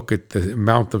they look at the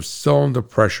amount of cylinder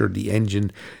pressure the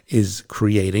engine is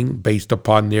creating based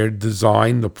upon their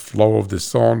design, the flow of the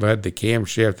cylinder head, the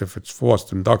camshaft, if it's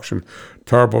forced induction,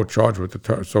 turbocharged with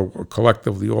the so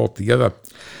collectively all together,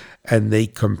 and they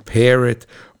compare it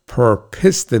per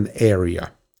piston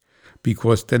area.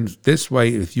 Because then this way,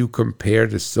 if you compare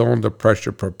the cylinder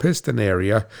pressure per piston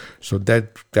area, so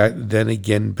that then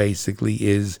again basically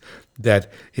is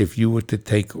that if you were to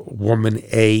take woman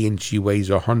A and she weighs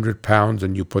 100 pounds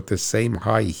and you put the same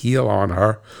high heel on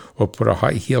her, or put a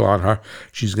high heel on her,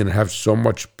 she's going to have so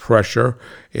much pressure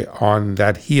on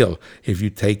that heel.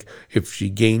 If she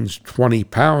gains 20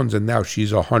 pounds and now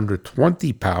she's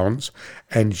 120 pounds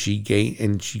and she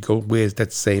wears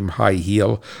that same high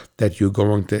heel,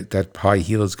 that high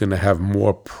heel is going to have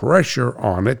more pressure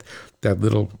on it,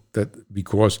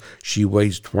 because she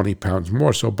weighs 20 pounds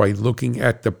more. So by looking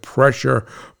at the pressure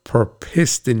per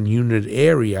piston unit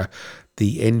area,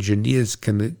 the engineers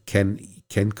can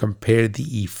compare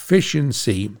the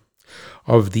efficiency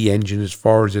of the engine as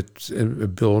far as its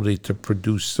ability to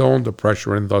produce cylinder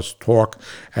pressure and thus torque,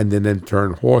 and then in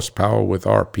turn horsepower with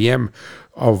RPM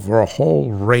over a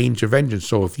whole range of engines.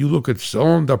 So if you look at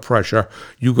cylinder pressure,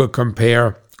 you could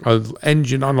compare an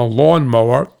engine on a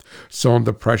lawnmower,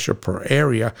 cylinder pressure per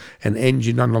area, an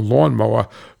engine on a lawnmower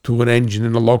to an engine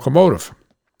in a locomotive.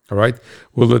 All right.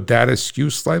 Will the data skew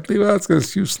slightly? Well, it's going to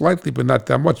skew slightly, but not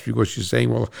that much, because you're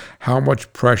saying, well, how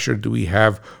much pressure do we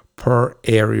have per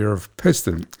area of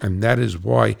piston? And that is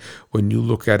why when you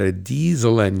look at a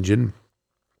diesel engine,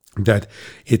 that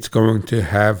it's going to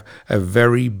have a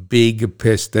very big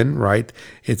piston, right?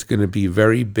 It's going to be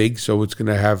very big, so that's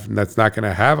not going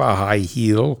to have a high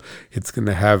heel. It's going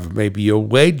to have maybe a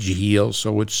wedge heel,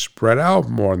 so it's spread out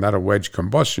more, not a wedge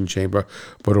combustion chamber,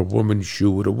 but a woman's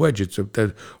shoe with a wedge.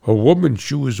 A woman's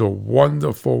shoe is a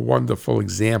wonderful, wonderful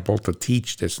example to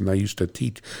teach this. And when I used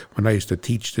to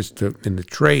teach this in the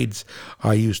trades,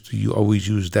 I used to always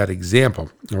use that example,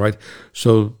 all right?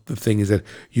 So the thing is that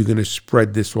you're going to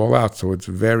spread this all out. So it's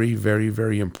very, very,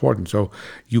 very important. So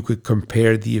you could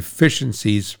compare the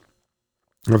efficiencies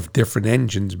of different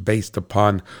engines based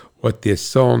upon what their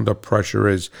cylinder pressure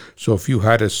is. So if you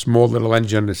had a small little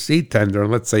engine on a seat tender,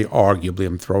 and let's say arguably,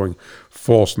 I'm throwing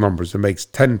false numbers, it makes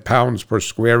 10 pounds per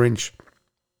square inch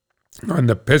on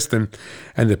the piston,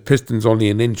 and the piston's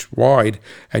only an inch wide,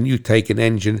 and you take an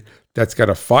engine that's got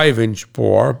a 5-inch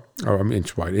bore, or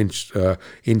inch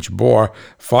bore,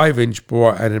 5-inch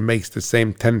bore, and it makes the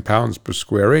same 10 pounds per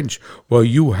square inch. Well,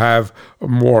 you have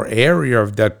more area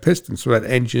of that piston, so that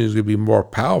engine is going to be more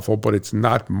powerful, but it's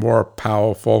not more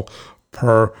powerful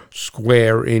per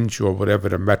square inch, or whatever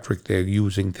the metric they're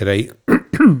using today,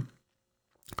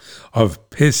 of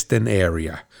piston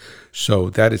area. So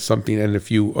that is something, and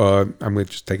if you, I'm going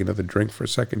to just take another drink for a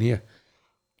second here.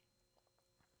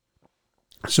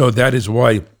 So that is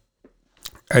why,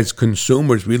 as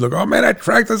consumers, we look, oh man, that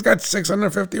tractor's got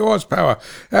 650 horsepower.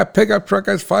 That pickup truck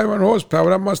has 500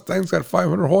 horsepower. That Mustang's got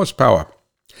 500 horsepower.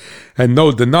 And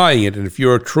no denying it. And if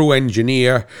you're a true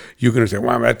engineer, you're going to say,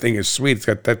 wow, that thing is sweet. It's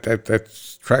got that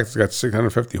tractor's got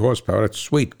 650 horsepower. That's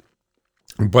sweet.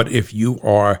 But if you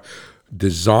are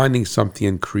designing something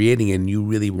and creating and you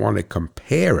really want to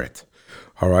compare it,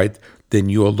 all right, then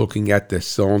you're looking at the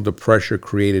cylinder pressure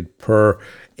created per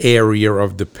area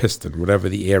of the piston, whatever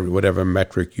the area, whatever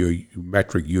metric you're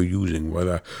using,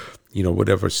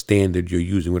 whatever standard you're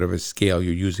using, whatever scale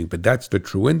you're using. But that's the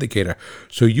true indicator.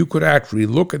 So you could actually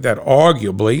look at that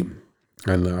arguably,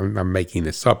 and I'm making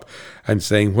this up, and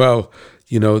saying, well,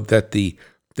 that the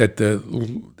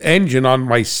engine on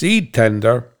my seed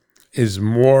tender is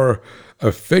more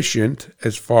efficient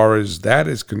as far as that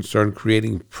is concerned,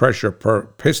 creating pressure per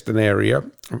piston area,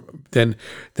 than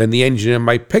the engine in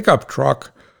my pickup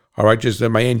truck. All right, just that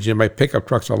my engine in my pickup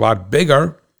truck's a lot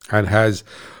bigger and has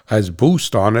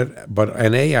boost on it, but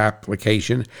an A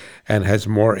application, and has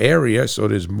more area, so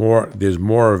there's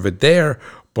more of it there,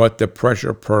 but the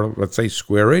pressure per, let's say,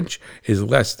 square inch is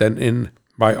less than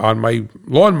on my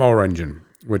lawnmower engine,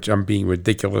 which I'm being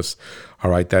ridiculous.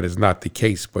 All right, that is not the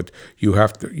case, but you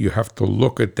have to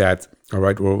look at that. All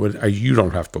right, or you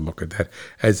don't have to look at that.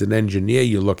 As an engineer,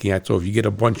 you're looking at, so if you get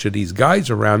a bunch of these guys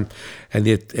around, and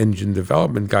the engine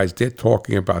development guys, they're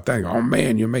talking about that. Oh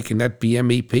man, you're making that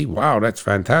BMEP. Wow, that's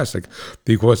fantastic,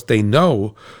 because they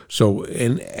know. So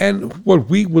and what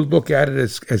we would look at it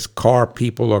as car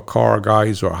people or car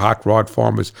guys or hot rod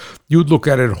farmers, you'd look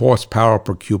at it horsepower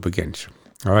per cubic inch.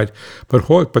 All right,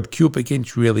 but cubic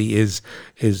inch really is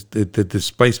the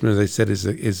displacement, as I said,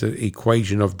 is an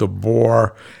equation of the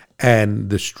bore and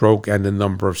the stroke and the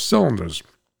number of cylinders.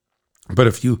 But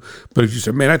if you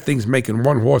say, man, that thing's making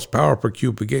 1 horsepower per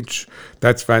cubic inch,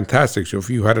 that's fantastic. So if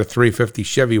you had a 350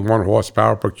 Chevy, 1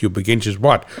 horsepower per cubic inch is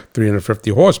what?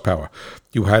 350 horsepower.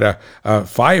 You had a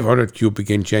 500 cubic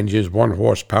inch engine, 1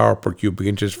 horsepower per cubic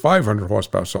inch is 500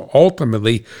 horsepower. So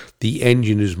ultimately, the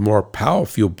engine is more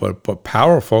powerful,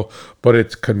 but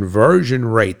its conversion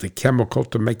rate, the chemical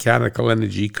to mechanical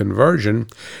energy conversion,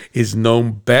 is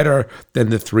known better than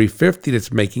the 350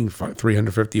 that's making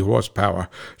 350 horsepower.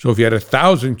 So if you had a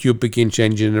 1,000 cubic inch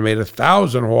engine and made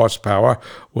 1,000 horsepower,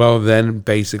 well, then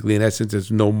basically, in essence, it's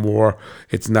no more.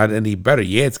 It's not any better.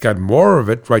 Yeah, it's got more of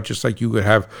it, right? Just like you could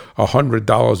have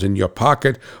 $100 in your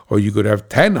pocket, or you could have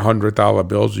 10 $100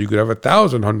 bills, or you could have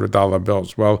 1,000 $100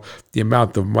 bills. Well, the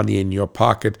amount of money in your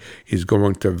pocket is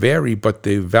going to vary, but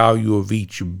the value of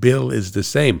each bill is the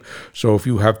same. So if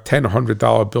you have 10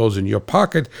 $100 bills in your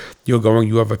pocket, you have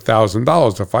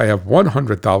 $1,000. If I have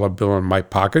 $100 bill in my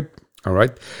pocket, all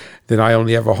right, then I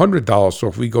only have $100. So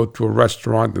if we go to a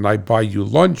restaurant and I buy you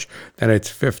lunch, then it's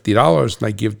 $50, and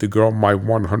I give the girl my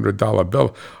 $100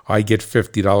 bill, I get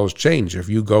 $50 change. If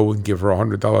you go and give her a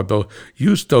 $100 bill,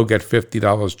 you still get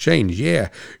 $50 change. Yeah,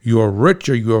 you're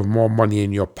richer, you have more money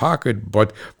in your pocket,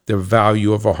 but the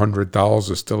value of $100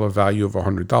 is still a value of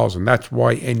 $100. And that's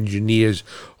why engineers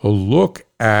look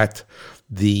at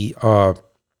the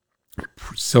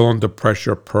cylinder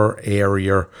pressure per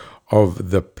area of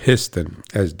the piston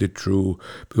as the true,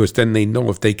 because then they know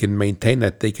if they can maintain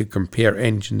that, they can compare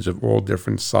engines of all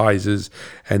different sizes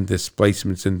and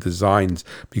displacements and designs,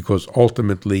 because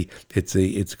ultimately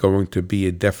it's going to be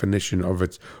a definition of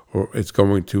its, or it's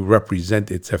going to represent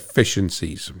its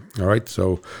efficiencies. All right,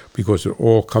 so because it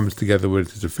all comes together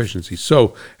with its efficiency.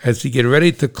 So as we get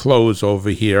ready to close over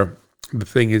here, the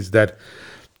thing is that,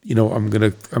 I'm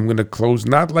gonna close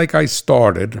not like I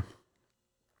started,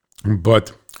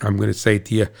 but I'm going to say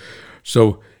to you,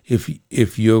 so if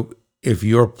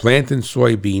you're planting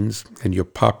soybeans and your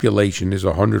population is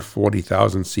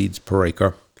 140,000 seeds per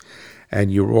acre,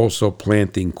 and you're also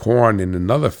planting corn in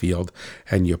another field,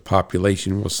 and your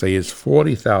population, will say, is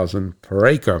 40,000 per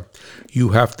acre, you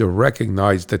have to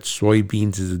recognize that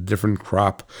soybeans is a different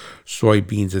crop.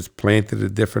 Soybeans is planted at a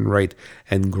different rate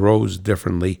and grows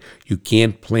differently. You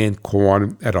can't plant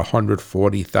corn at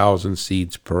 140,000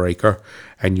 seeds per acre,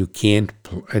 and you can't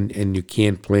plant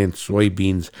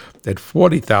soybeans at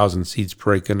 40,000 seeds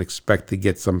per acre and expect to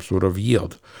get some sort of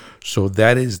yield. So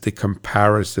that is the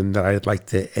comparison that I'd like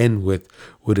to end with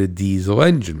a diesel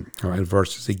engine, all right,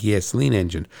 versus a gasoline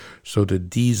engine. So the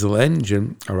diesel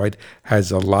engine, all right,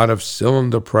 has a lot of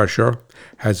cylinder pressure,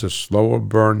 has a slower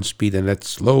burn speed, and that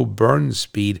slow burn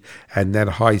speed and that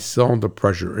high cylinder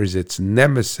pressure is its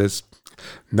nemesis.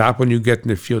 Not when you get in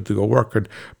the field to go work it,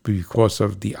 but because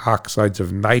of the oxides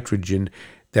of nitrogen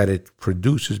that it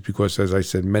produces, because, as I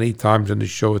said many times on the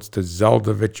show, it's the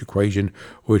Zeldovich equation,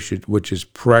 which is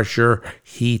pressure,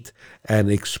 heat, and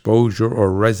exposure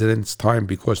or residence time,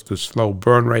 because the slow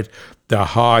burn rate, the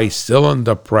high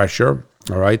cylinder pressure,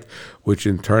 all right, which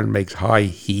in turn makes high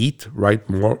heat, right?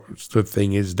 More the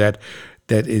thing is that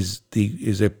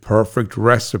is a perfect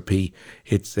recipe.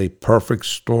 It's a perfect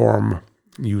storm,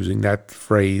 using that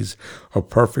phrase, a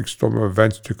perfect storm of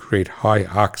events to create high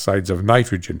oxides of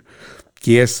nitrogen.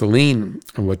 Gasoline,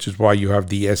 which is why you have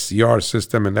the SCR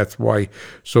system, and that's why.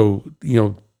 So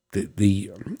the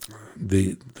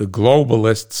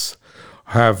globalists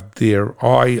have their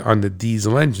eye on the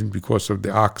diesel engine because of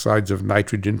the oxides of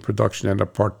nitrogen production and the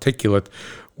particulate,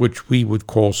 which we would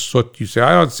call soot. You say,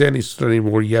 I don't see any soot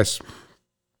anymore. Yes,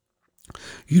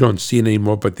 you don't see it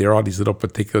anymore, but there are these little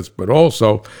particulates. But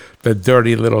also, the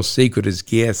dirty little secret is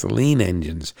gasoline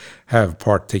engines have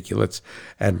particulates,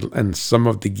 and some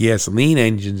of the gasoline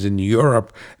engines in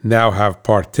Europe now have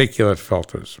particulate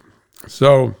filters.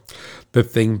 So the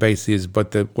thing basically is,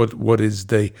 but what is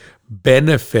the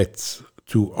benefits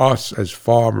to us as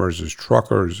farmers, as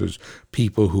truckers, as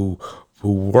people who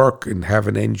work and have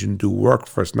an engine do work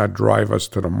for us, not drive us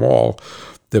to the mall?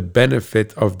 The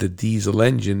benefit of the diesel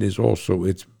engine is also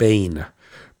its bane,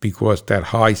 because that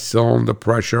high cylinder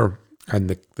pressure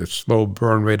and the slow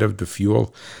burn rate of the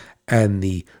fuel and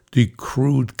the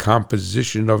crude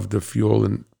composition of the fuel,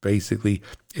 and basically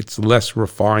it's less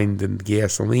refined than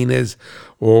gasoline is,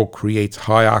 all creates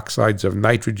high oxides of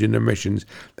nitrogen emissions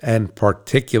and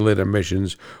particulate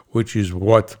emissions, which is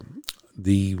what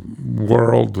the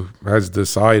world has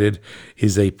decided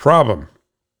is a problem.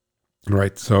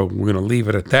 Right, so we're going to leave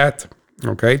it at that,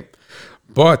 okay?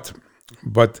 But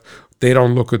they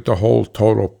don't look at the whole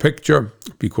total picture,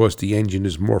 because the engine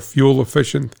is more fuel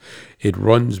efficient, it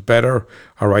runs better,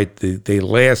 all right? They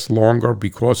last longer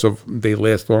because of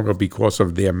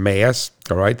their mass,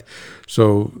 all right?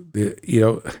 So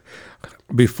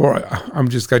before I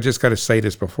just got to say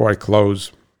this before I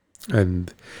close,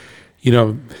 and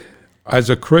as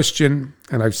a Christian,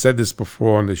 and I've said this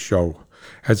before on the show,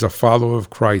 as a follower of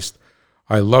Christ,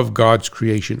 I love God's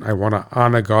creation. I want to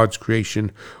honor God's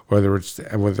creation, whether it's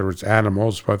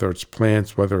animals, whether it's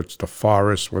plants, whether it's the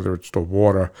forest, whether it's the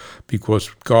water, because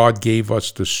God gave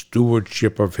us the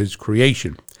stewardship of His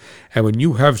creation. And when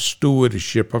you have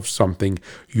stewardship of something,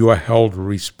 you are held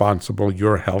responsible.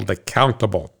 You're held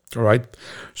accountable. All right?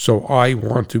 So I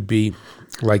want to be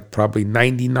like probably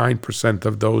 99%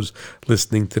 of those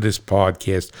listening to this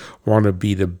podcast want to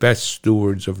be the best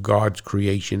stewards of God's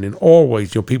creation. And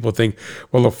always, people think,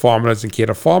 well, the farmer doesn't care.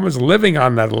 The farmer's living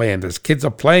on that land. His kids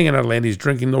are playing in that land. He's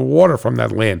drinking the water from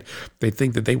that land. They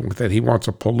think that he wants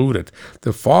to pollute it.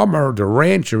 The farmer, the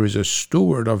rancher, is a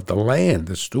steward of the land,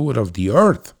 a steward of the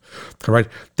earth. All right?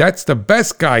 That's the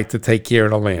best guy to take care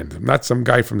of the land, not some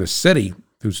guy from the city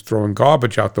who's throwing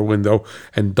garbage out the window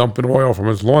and dumping oil from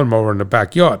his lawnmower in the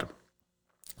backyard.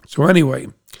 So anyway,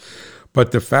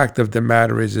 but the fact of the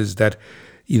matter is that,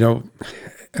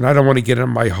 and I don't want to get on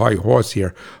my high horse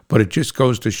here, but it just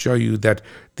goes to show you that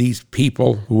these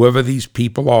people, whoever these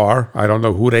people are, I don't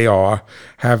know who they are,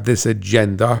 have this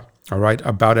agenda, all right,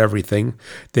 about everything.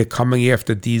 They're coming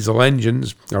after diesel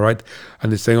engines, all right,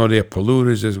 and they're saying, they're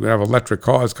polluters, we have electric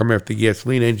cars coming after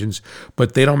gasoline engines,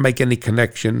 but they don't make any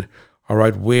connection, all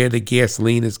right, where the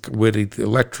gasoline is, where the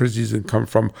electricity is going to come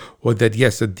from, or that,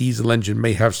 yes, a diesel engine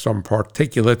may have some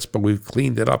particulates, but we've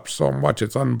cleaned it up so much,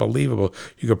 it's unbelievable.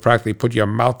 You could practically put your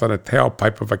mouth on a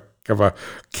tailpipe of a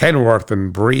Kenworth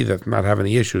and breathe it, not have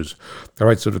any issues. All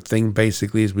right, so the thing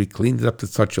basically is we cleaned it up to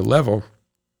such a level,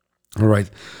 all right,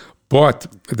 but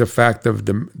the fact of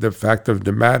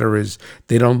the matter is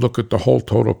they don't look at the whole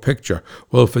total picture.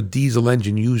 Well, if a diesel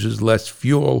engine uses less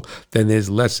fuel, then there's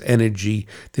less energy,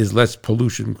 there's less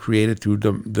pollution created through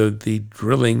the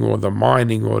drilling or the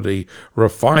mining or the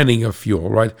refining of fuel,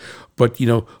 right? But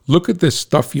look at the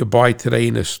stuff you buy today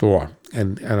in the store,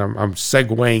 and I'm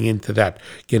segueing into that,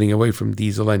 getting away from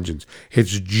diesel engines.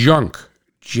 It's junk,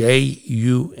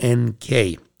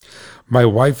 Junk. My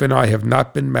wife and I have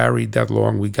not been married that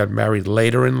long. We got married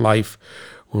later in life.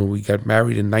 When we got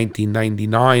married in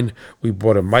 1999, we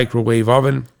bought a microwave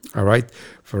oven, all right,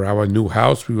 for our new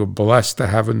house. We were blessed to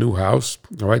have a new house,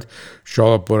 all right.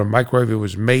 Charlotte bought a microwave. It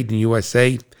was made in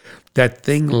USA. That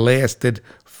thing lasted,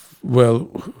 well,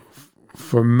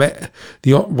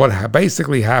 what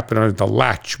basically happened is the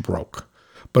latch broke.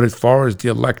 But as far as the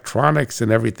electronics and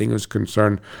everything was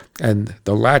concerned, and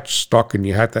the latch stuck, and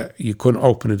you couldn't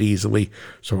open it easily.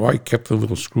 So I kept the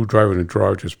little screwdriver in the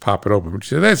drawer, just pop it open. But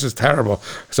she said, "This is terrible."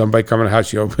 Somebody come in the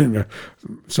house, you open it.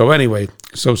 So anyway,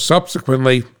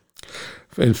 subsequently,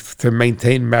 to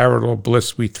maintain marital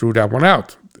bliss, we threw that one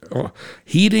out.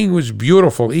 Heating was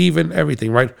beautiful, even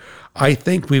everything, right? I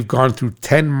think we've gone through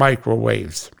 10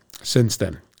 microwaves since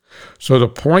then. So the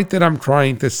point that I'm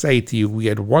trying to say to you, we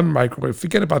had one microwave,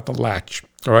 forget about the latch,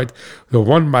 all right? The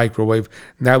one microwave.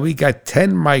 Now we got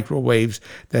 10 microwaves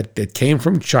that came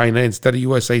from China instead of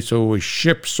USA, so it was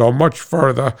shipped so much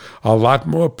further, a lot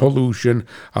more pollution,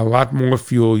 a lot more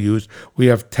fuel use. We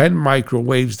have 10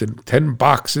 microwaves, 10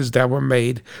 boxes that were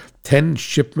made, 10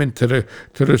 shipment to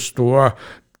the store,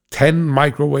 10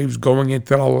 microwaves going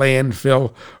into the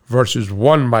landfill versus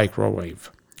one microwave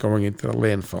going into the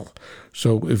landfill.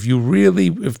 So if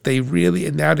they really,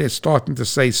 and now they're starting to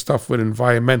say stuff with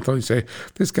environmental, you say,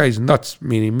 this guy's nuts,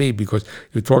 meaning me, because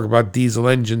you talk about diesel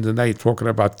engines and now you're talking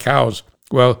about cows.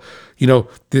 Well,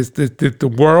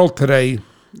 the world today,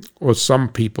 or some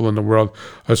people in the world,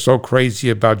 are so crazy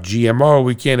about GMO.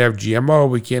 We can't have GMO.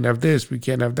 We can't have this. We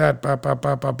can't have that.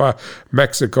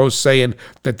 Mexico's saying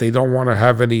that they don't want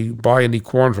to buy any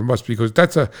corn from us because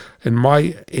that's in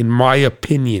my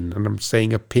opinion, and I'm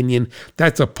saying opinion,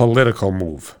 that's a political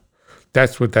move.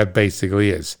 That's what that basically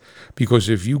is. Because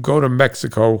if you go to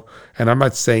Mexico, and I'm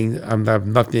not saying I have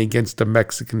nothing against the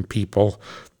Mexican people,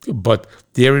 but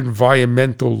their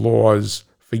environmental laws,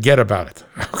 forget about it.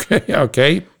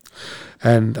 Okay?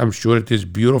 And I'm sure that there's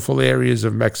beautiful areas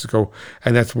of Mexico,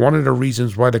 and that's one of the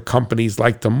reasons why the companies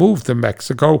like to move to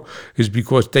Mexico, is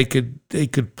because they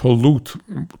could pollute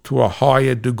to a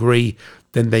higher degree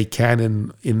than they can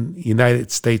in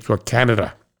United States or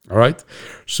Canada. All right?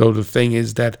 So the thing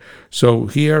is that, so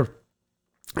here,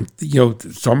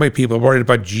 so many people are worried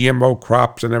about GMO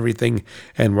crops and everything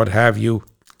and what have you,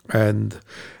 and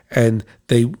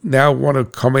they now want to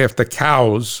come after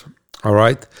cows, all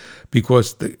right,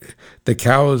 because the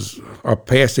cows are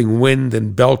passing wind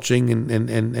and belching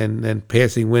and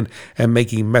passing wind and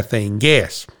making methane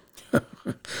gas.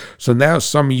 So now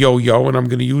some yo-yo, and I'm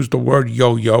going to use the word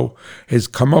yo-yo, has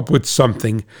come up with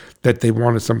something that they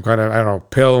wanted, some kind of, I don't know,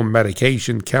 pill,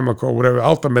 medication, chemical, whatever.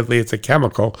 Ultimately, it's a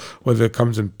chemical, whether it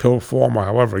comes in pill form or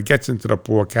however it gets into the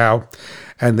poor cow.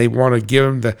 And they want to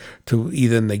give them to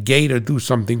either negate or do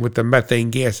something with the methane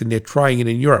gas, and they're trying it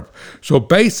in Europe. So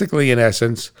basically, in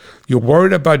essence, you're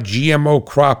worried about GMO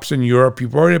crops in Europe, you're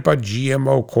worried about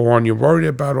GMO corn, you're worried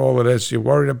about all of this, you're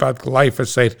worried about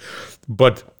glyphosate,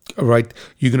 but all right,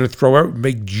 you're going to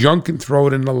make junk and throw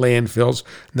it in the landfills.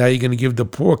 Now you're going to give the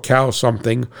poor cow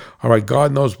something. All right,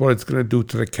 God knows what it's going to do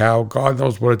to the cow. God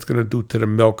knows what it's going to do to the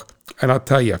milk. And I'll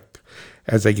tell you,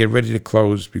 as I get ready to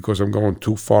close, because I'm going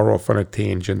too far off on a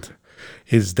tangent,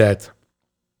 is that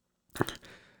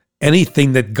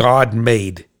anything that God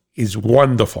made is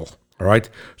wonderful. All right.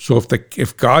 So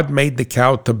if God made the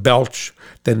cow to belch,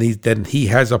 then he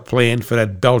has a plan for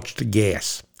that belched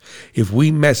gas. If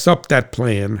we mess up that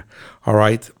plan, all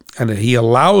right, and he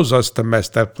allows us to mess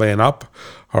that plan up,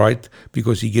 all right,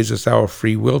 because he gives us our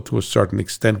free will to a certain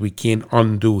extent, we can't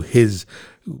undo his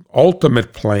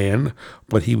ultimate plan,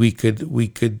 but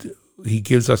he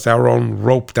gives us our own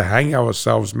rope to hang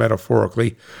ourselves,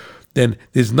 metaphorically. Then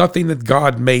there's nothing that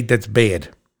God made that's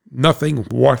bad. Nothing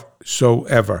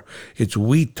whatsoever. It's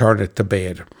we turn it to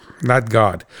bad, not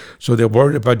God. So they're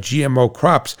worried about GMO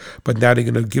crops, but now they're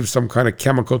going to give some kind of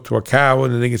chemical to a cow,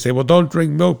 and then they can say, well, don't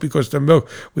drink milk because the milk,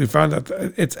 we found out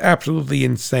it's absolutely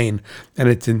insane. And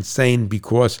it's insane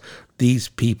because these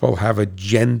people have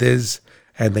agendas,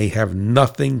 and they have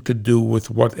nothing to do with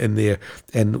whatever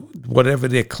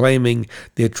they're claiming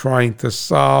they're trying to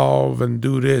solve and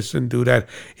do this and do that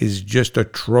is just a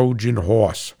Trojan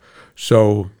horse.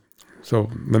 So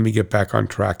let me get back on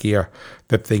track here.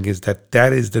 The thing is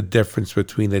that is the difference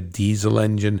between a diesel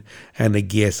engine and a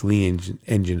gasoline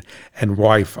engine, and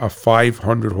why a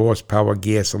 500 horsepower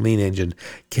gasoline engine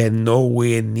can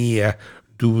nowhere near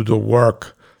do the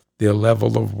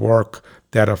level of work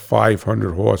that a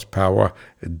 500 horsepower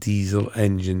diesel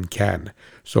engine can.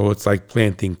 So it's like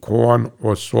planting corn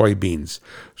or soybeans.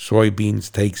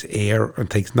 Soybeans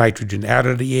takes nitrogen out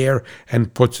of the air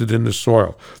and puts it in the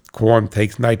soil. Corn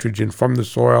takes nitrogen from the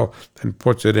soil and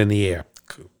puts it in the air.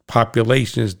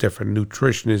 Population is different.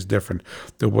 Nutrition is different.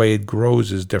 The way it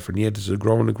grows is different. Yeah, does it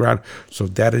grow in the ground? So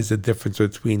that is the difference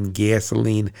between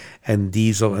gasoline and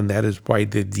diesel, and that is why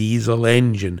the diesel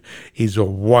engine is a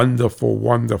wonderful,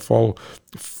 wonderful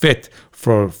fit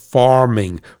for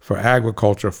farming, for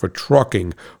agriculture, for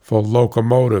trucking, for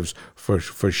locomotives, for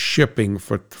shipping,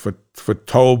 for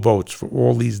towboats, for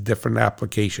all these different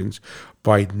applications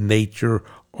by nature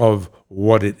of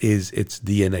what it is, its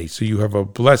DNA. So you have a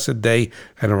blessed day,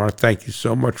 and I want to thank you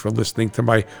so much for listening to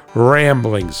my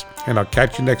ramblings, and I'll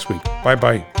catch you next week.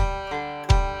 Bye-bye.